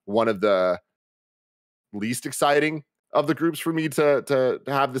probably one of the least exciting of the groups for me to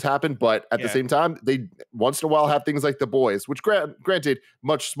have this happen. But at the same time, they once in a while have things like The Boys, which granted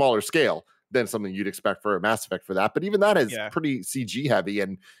much smaller scale than something you'd expect for a Mass Effect for that. But even that is pretty CG heavy,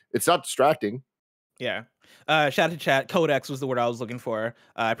 and it's not distracting. Yeah. Shout out to chat. Codex was the word I was looking for.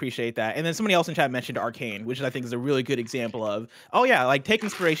 I appreciate that. And then somebody else in chat mentioned Arcane, which I think is a really good example of, oh yeah, like take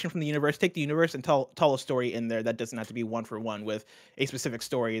inspiration from the universe, take the universe and tell a story in there that doesn't have to be one for one with a specific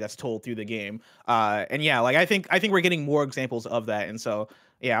story that's told through the game. And yeah, like I think we're getting more examples of that. And so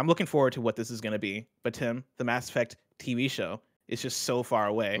yeah, I'm looking forward to what this is going to be. But Tim, the Mass Effect TV show is just so far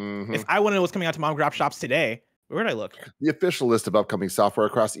away. If I want to know what's coming out to mom grab shops today, where did I look? The official list of upcoming software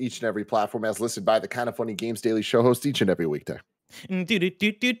across each and every platform as listed by the Kind of Funny Games Daily Show host each and every weekday. Out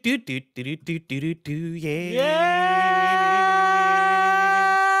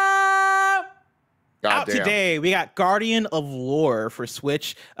today, we got Guardian of Lore for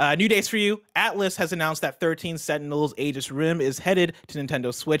Switch. New days for you. Atlas has announced that 13 Sentinels Aegis Rim is headed to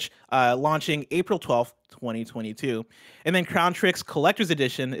Nintendo Switch, launching April 12th, 2022. And then Crown Tricks Collector's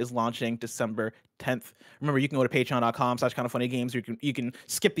Edition is launching December 10th. Remember, you can go to patreon.com/kindoffunnygames. You can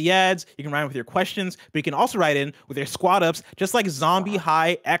skip the ads. You can write in with your questions, but you can also write in with your squad ups, just like Zombie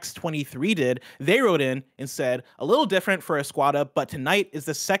High X23 did. They wrote in and said, a little different for a squad up, but tonight is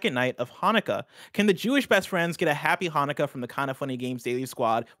the second night of Hanukkah. Can the Jewish best friends get a happy Hanukkah from the Kind of Funny Games Daily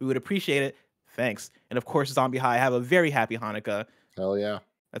Squad? We would appreciate it. Thanks. And of course, Zombie High, have a very happy Hanukkah. Hell yeah.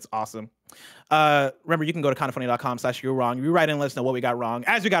 That's awesome. Remember, you can go to kindoffunny.com/you're wrong. You write in and let us know what we got wrong,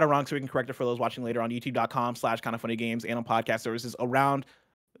 as we got it wrong, so we can correct it for those watching later on youtube.com/kindoffunnygames and on podcast services around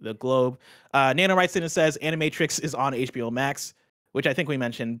the globe. Nano writes in and says Animatrix is on HBO Max, which I think we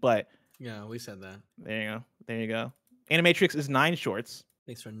mentioned, but yeah, we said that. There you go. There you go. Animatrix is 9 shorts.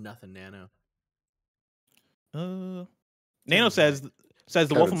 Thanks for nothing, Nano. Nano says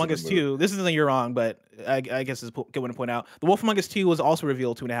The Wolf Among Us 2. This isn't You're Wrong, but I guess it's a good one to point out. The Wolf Among Us 2 was also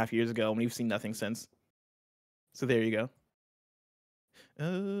revealed 2.5 years ago, and we've seen nothing since. So there you go.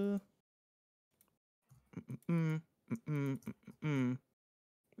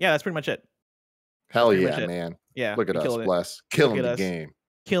 Yeah, that's pretty much it. Hell yeah, man. Yeah. Look at us, Bless. Killing the game.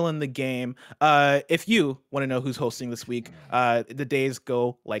 Killing the game. If you want to know who's hosting this week, the days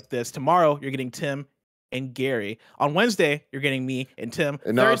go like this. Tomorrow, you're getting Tim and Gary. On Wednesday, you're getting me and Tim.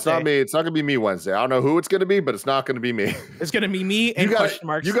 No, Thursday, it's not me. It's not gonna be me Wednesday. I don't know who it's gonna be, but it's not gonna be me. It's gonna be me and question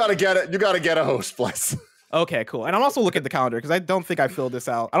marks. You gotta get it. You gotta get a host, Bless. Okay, cool. And I'm also looking at the calendar because I don't think I filled this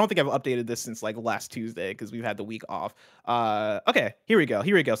out. I don't think I've updated this since like last Tuesday because we've had the week off. Okay, here we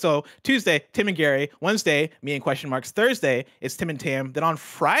go. So Tuesday, Tim and Gary. Wednesday, me and question marks. Thursday, it's Tim and Tam. Then on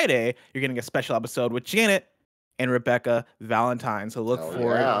Friday, you're getting a special episode with Janet and Rebecca Valentine. So look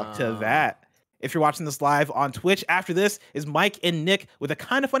forward to that. If you're watching this live on Twitch, after this is Mike and Nick with a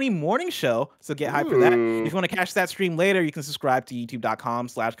Kind of Funny morning show. So get hyped for that. If you want to catch that stream later, you can subscribe to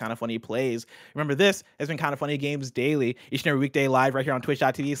youtube.com/kindoffunnyplays. Remember, this has been Kind of Funny Games Daily, each and every weekday live right here on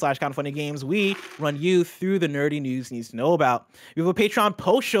twitch.tv/kindoffunnygames. We run you through the nerdy news you need to know about. We have a Patreon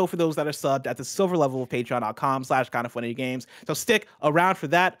post show for those that are subbed at the silver level of patreon.com/kindoffunnygames. So stick around for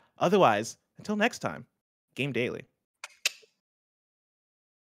that. Otherwise, until next time, game daily.